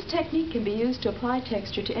 This technique can be used to apply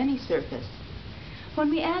texture to any surface. When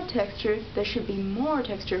we add texture, there should be more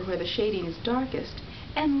texture where the shading is darkest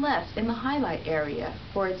and less in the highlight area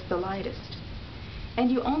where it's the lightest. And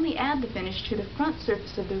you only add the finish to the front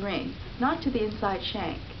surface of the ring, not to the inside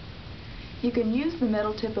shank. You can use the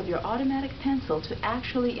metal tip of your automatic pencil to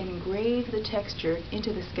actually engrave the texture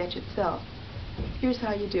into the sketch itself. Here's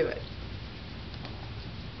how you do it.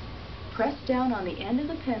 Press down on the end of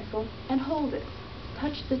the pencil and hold it.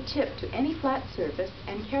 Touch the tip to any flat surface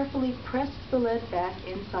and carefully press the lead back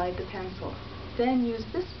inside the pencil. Then use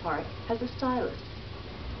this part as a stylus.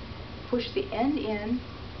 Push the end in,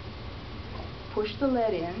 push the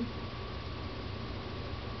lead in,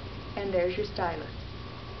 and there's your stylus.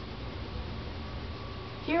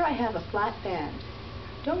 Here I have a flat band.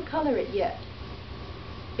 Don't color it yet.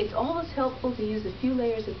 It's always helpful to use a few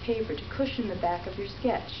layers of paper to cushion the back of your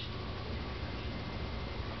sketch.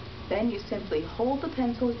 Then you simply hold the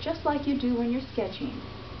pencil just like you do when you're sketching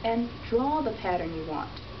and draw the pattern you want.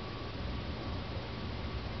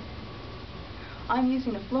 I'm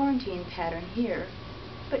using a Florentine pattern here,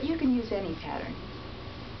 but you can use any pattern.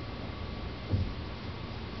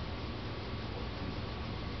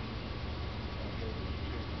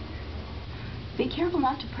 Be careful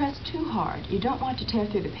not to press too hard. You don't want to tear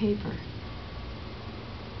through the paper.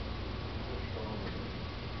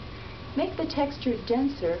 Make the texture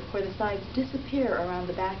denser where the sides disappear around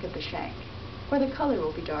the back of the shank, where the color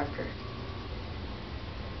will be darker.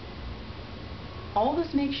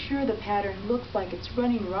 Always make sure the pattern looks like it's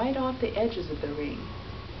running right off the edges of the ring.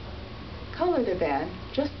 Color the band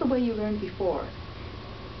just the way you learned before.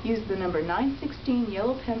 Use the number 916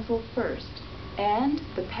 yellow pencil first, and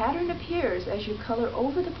the pattern appears as you color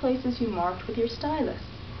over the places you marked with your stylus.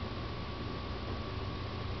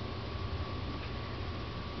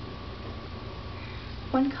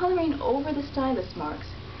 When coloring over the stylus marks,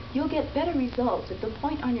 you'll get better results if the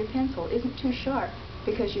point on your pencil isn't too sharp,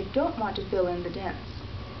 because you don't want to fill in the dents.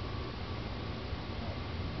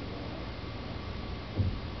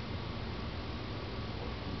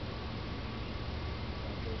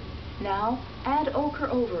 Now, add ochre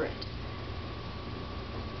over it.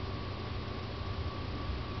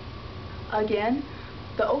 Again,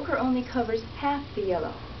 the ochre only covers half the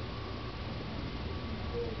yellow.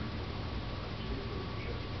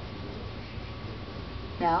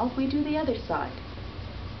 Now we do the other side.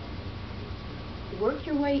 Work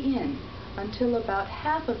your way in until about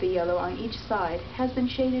half of the yellow on each side has been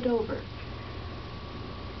shaded over.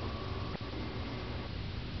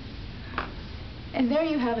 And there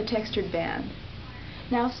you have a textured band.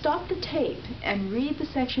 Now stop the tape and read the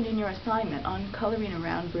section in your assignment on coloring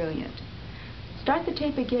around brilliant. Start the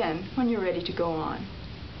tape again when you're ready to go on.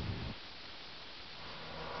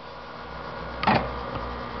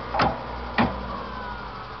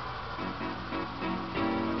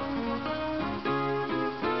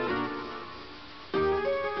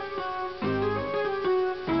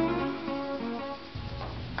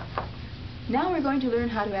 we're going to learn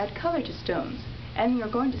how to add color to stones, and you're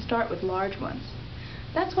going to start with large ones.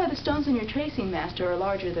 That's why the stones in your tracing master are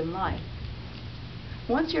larger than life.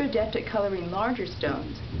 Once you're adept at coloring larger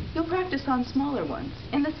stones, you'll practice on smaller ones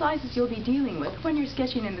in the sizes you'll be dealing with when you're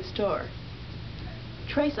sketching in the store.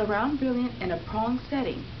 Trace a round brilliant in a prong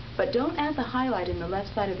setting, but don't add the highlight in the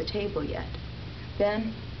left side of the table yet.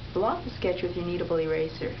 Then, block the sketch with your kneadable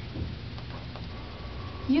eraser.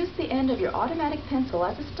 Use the end of your automatic pencil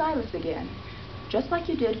as a stylus again, just like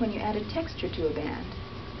you did when you added texture to a band.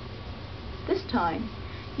 This time,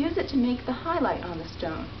 use it to make the highlight on the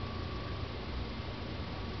stone.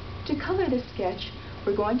 To color this sketch,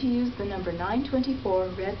 we're going to use the number 924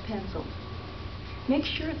 red pencil. Make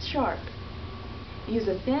sure it's sharp. Use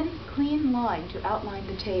a thin, clean line to outline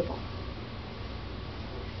the table.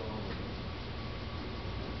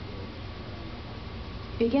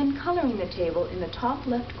 Begin coloring the table in the top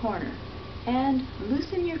left corner, and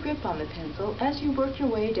loosen your grip on the pencil as you work your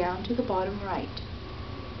way down to the bottom right.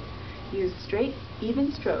 Use straight,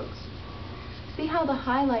 even strokes. See how the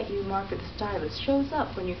highlight you mark with the stylus shows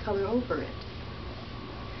up when you color over it.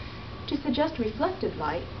 To suggest reflected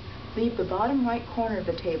light, leave the bottom right corner of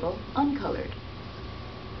the table uncolored.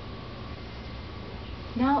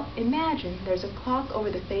 Now imagine there's a clock over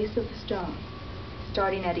the face of the stone.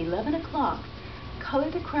 Starting at 11 o'clock,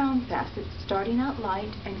 color the crown facets starting out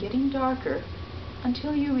light and getting darker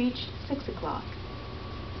until you reach 6 o'clock.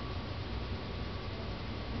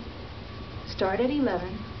 Start at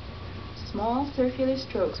 11. Small circular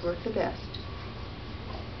strokes work the best.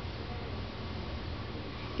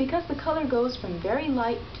 Because the color goes from very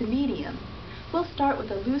light to medium, we'll start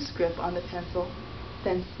with a loose grip on the pencil,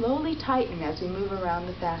 then slowly tighten as we move around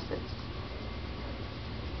the facets.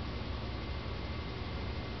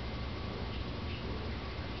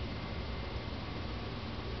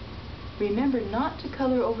 Remember not to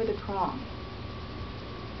color over the prong.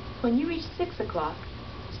 When you reach 6 o'clock,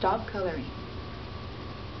 stop coloring.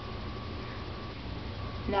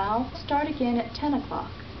 Now start again at 10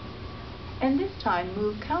 o'clock, and this time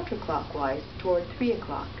move counterclockwise toward 3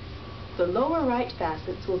 o'clock. The lower right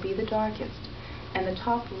facets will be the darkest, and the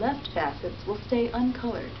top left facets will stay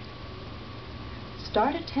uncolored.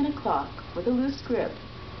 Start at 10 o'clock with a loose grip,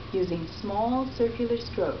 using small circular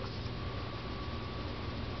strokes.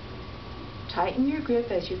 Tighten your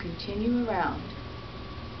grip as you continue around.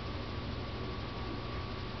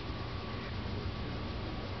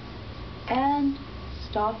 And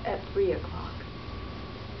stop at 3 o'clock.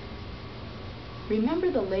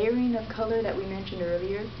 Remember the layering of color that we mentioned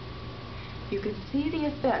earlier? You can see the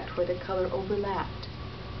effect where the color overlapped.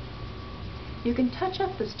 You can touch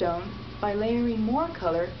up the stone by layering more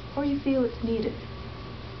color where you feel it's needed.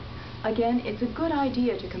 Again, it's a good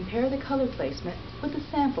idea to compare the color placement with the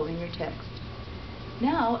sample in your text.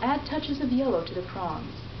 Now add touches of yellow to the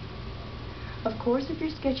prongs. Of course, if you're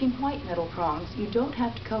sketching white metal prongs, you don't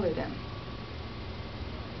have to color them.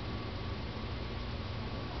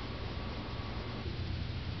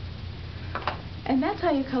 And that's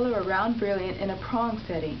how you color a round brilliant in a prong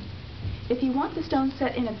setting. If you want the stone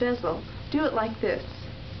set in a bezel, do it like this.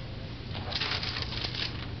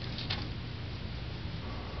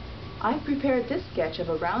 I've prepared this sketch of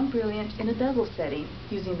a round brilliant in a bezel setting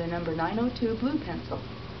using the number 902 blue pencil.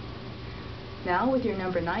 Now with your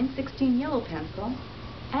number 916 yellow pencil,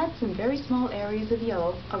 add some very small areas of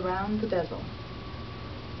yellow around the bezel.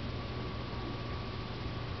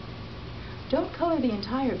 Don't color the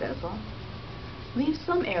entire bezel. Leave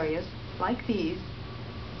some areas, like these,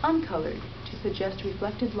 uncolored to suggest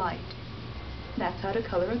reflected light. That's how to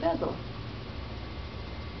color a bezel.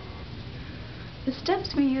 The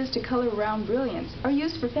steps we use to color round brilliants are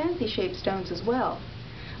used for fancy shaped stones as well.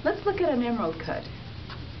 Let's look at an emerald cut.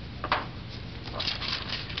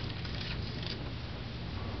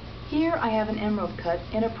 Here I have an emerald cut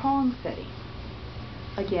in a prong setting.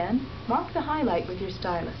 Again, mark the highlight with your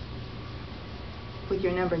stylus. With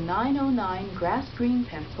your number 909 grass green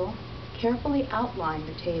pencil, carefully outline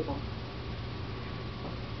the table.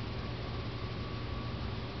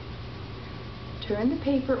 Turn the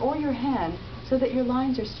paper or your hand so that your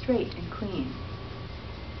lines are straight and clean.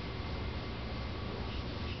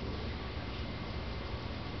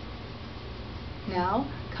 Now,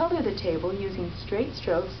 color the table using straight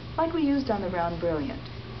strokes like we used on the round brilliant.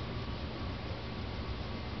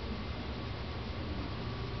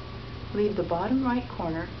 Leave the bottom right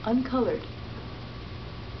corner uncolored.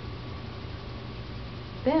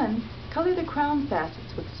 Then, color the crown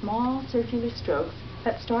facets with small circular strokes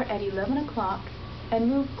that start at 11 o'clock and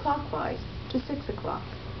move clockwise to 6 o'clock.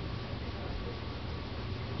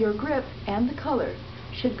 Your grip and the color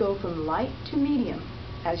should go from light to medium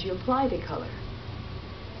as you apply the color.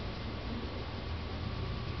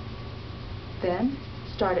 Then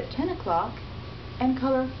start at 10 o'clock and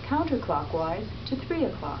color counterclockwise to 3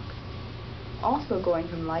 o'clock, also going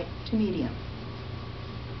from light to medium.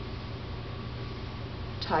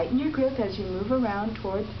 Tighten your grip as you move around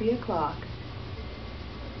toward 3 o'clock.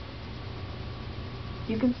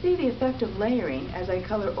 You can see the effect of layering as I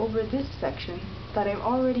color over this section that I've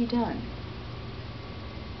already done.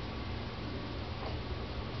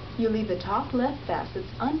 You leave the top left facets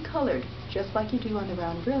uncolored just like you do on the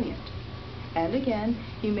round brilliant. And again,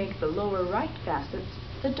 you make the lower right facets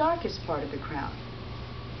the darkest part of the crown.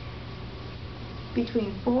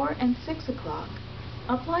 Between 4 and 6 o'clock,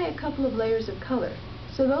 apply a couple of layers of color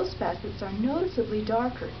so those facets are noticeably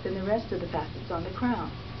darker than the rest of the facets on the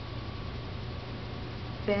crown.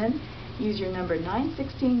 Then, use your number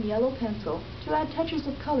 916 yellow pencil to add touches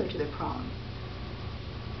of color to the prongs.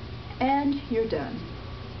 And you're done.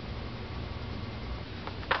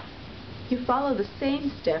 You follow the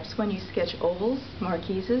same steps when you sketch ovals,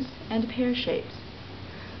 marquises, and pear shapes.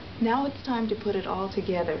 Now it's time to put it all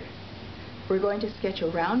together. We're going to sketch a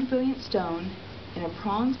round brilliant stone in a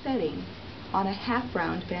prong setting on a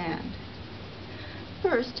half-round band.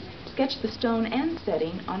 First, sketch the stone end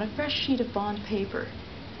setting on a fresh sheet of bond paper.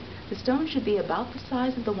 The stone should be about the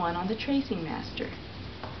size of the one on the tracing master.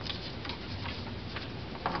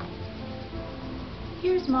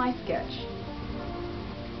 Here's my sketch.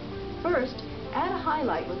 First, add a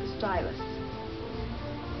highlight with a stylus.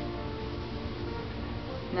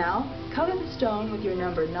 Now, color the stone with your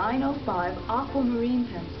number 905 aquamarine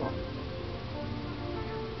pencil.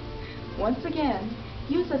 Once again,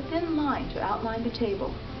 use a thin line to outline the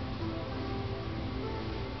table.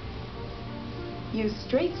 Use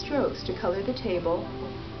straight strokes to color the table,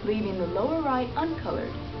 leaving the lower right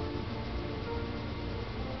uncolored.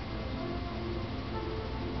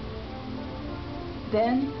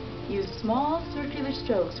 Then, use small circular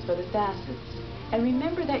strokes for the facets, and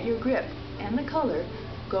remember that your grip and the color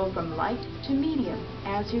go from light to medium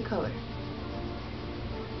as you color.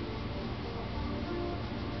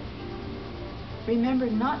 Remember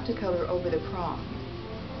not to color over the prong.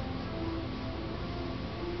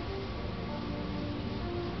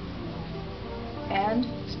 And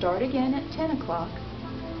start again at 10 o'clock,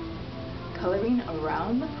 coloring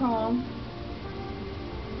around the prong,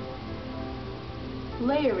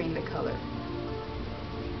 layering the color.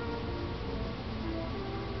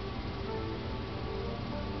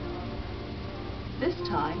 This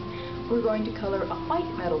time, we're going to color a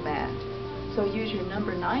white metal band, so use your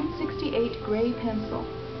number 968 gray pencil.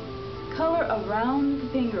 Color around the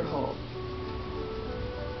finger hole.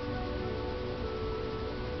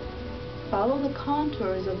 Follow the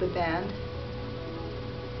contours of the band,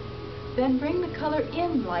 then bring the color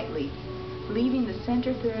in lightly, leaving the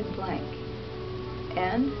center third blank.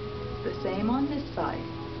 And the same on this side.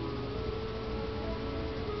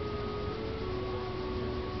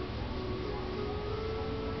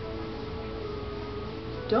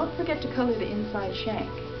 Don't forget to color the inside shank.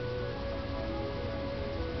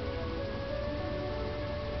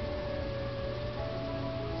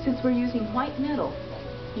 Since we're using white metal,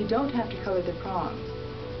 you don't have to color the prongs.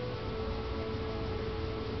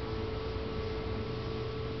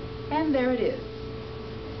 And there it is.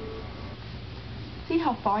 See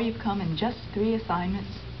how far you've come in just 3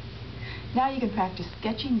 assignments? Now you can practice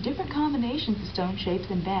sketching different combinations of stone shapes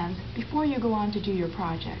and bands before you go on to do your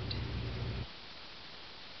project.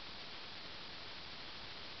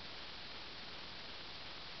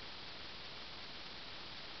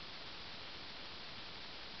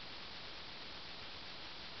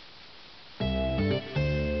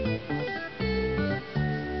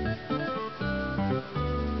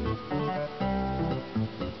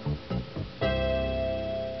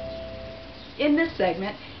 In this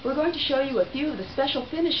segment, we're going to show you a few of the special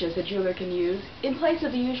finishes a jeweler can use in place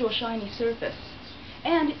of the usual shiny surface.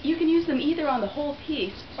 And you can use them either on the whole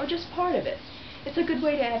piece or just part of it. It's a good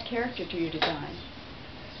way to add character to your design.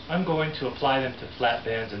 I'm going to apply them to flat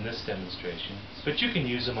bands in this demonstration, but you can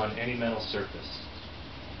use them on any metal surface.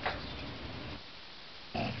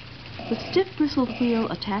 The stiff bristled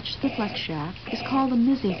wheel attached to the flex shaft is called a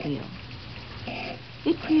mizzy wheel.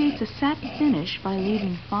 It creates a satin finish by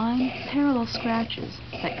leaving fine, parallel scratches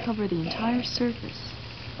that cover the entire surface.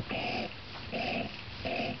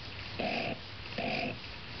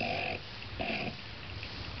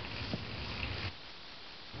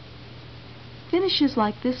 Finishes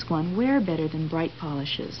like this one wear better than bright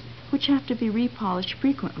polishes, which have to be repolished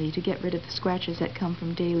frequently to get rid of the scratches that come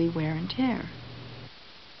from daily wear and tear.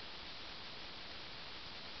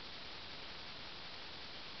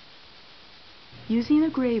 Using a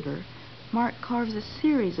graver, Mark carves a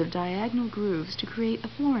series of diagonal grooves to create a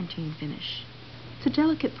Florentine finish. It's a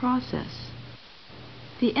delicate process.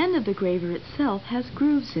 The end of the graver itself has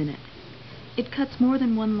grooves in it. It cuts more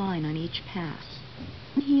than one line on each pass.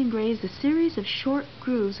 He engraves a series of short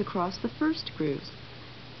grooves across the first grooves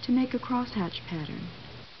to make a crosshatch pattern.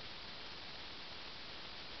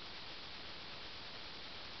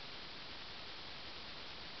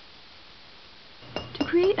 To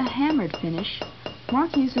create a hammered finish,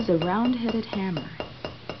 Mark uses a round-headed hammer.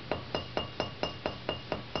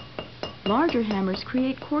 Larger hammers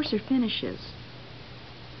create coarser finishes.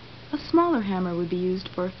 A smaller hammer would be used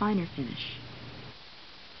for a finer finish.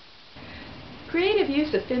 Creative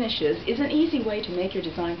use of finishes is an easy way to make your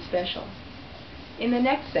design special. In the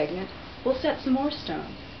next segment, we'll set some more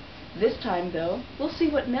stones. This time, though, we'll see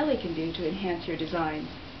what Melly can do to enhance your designs.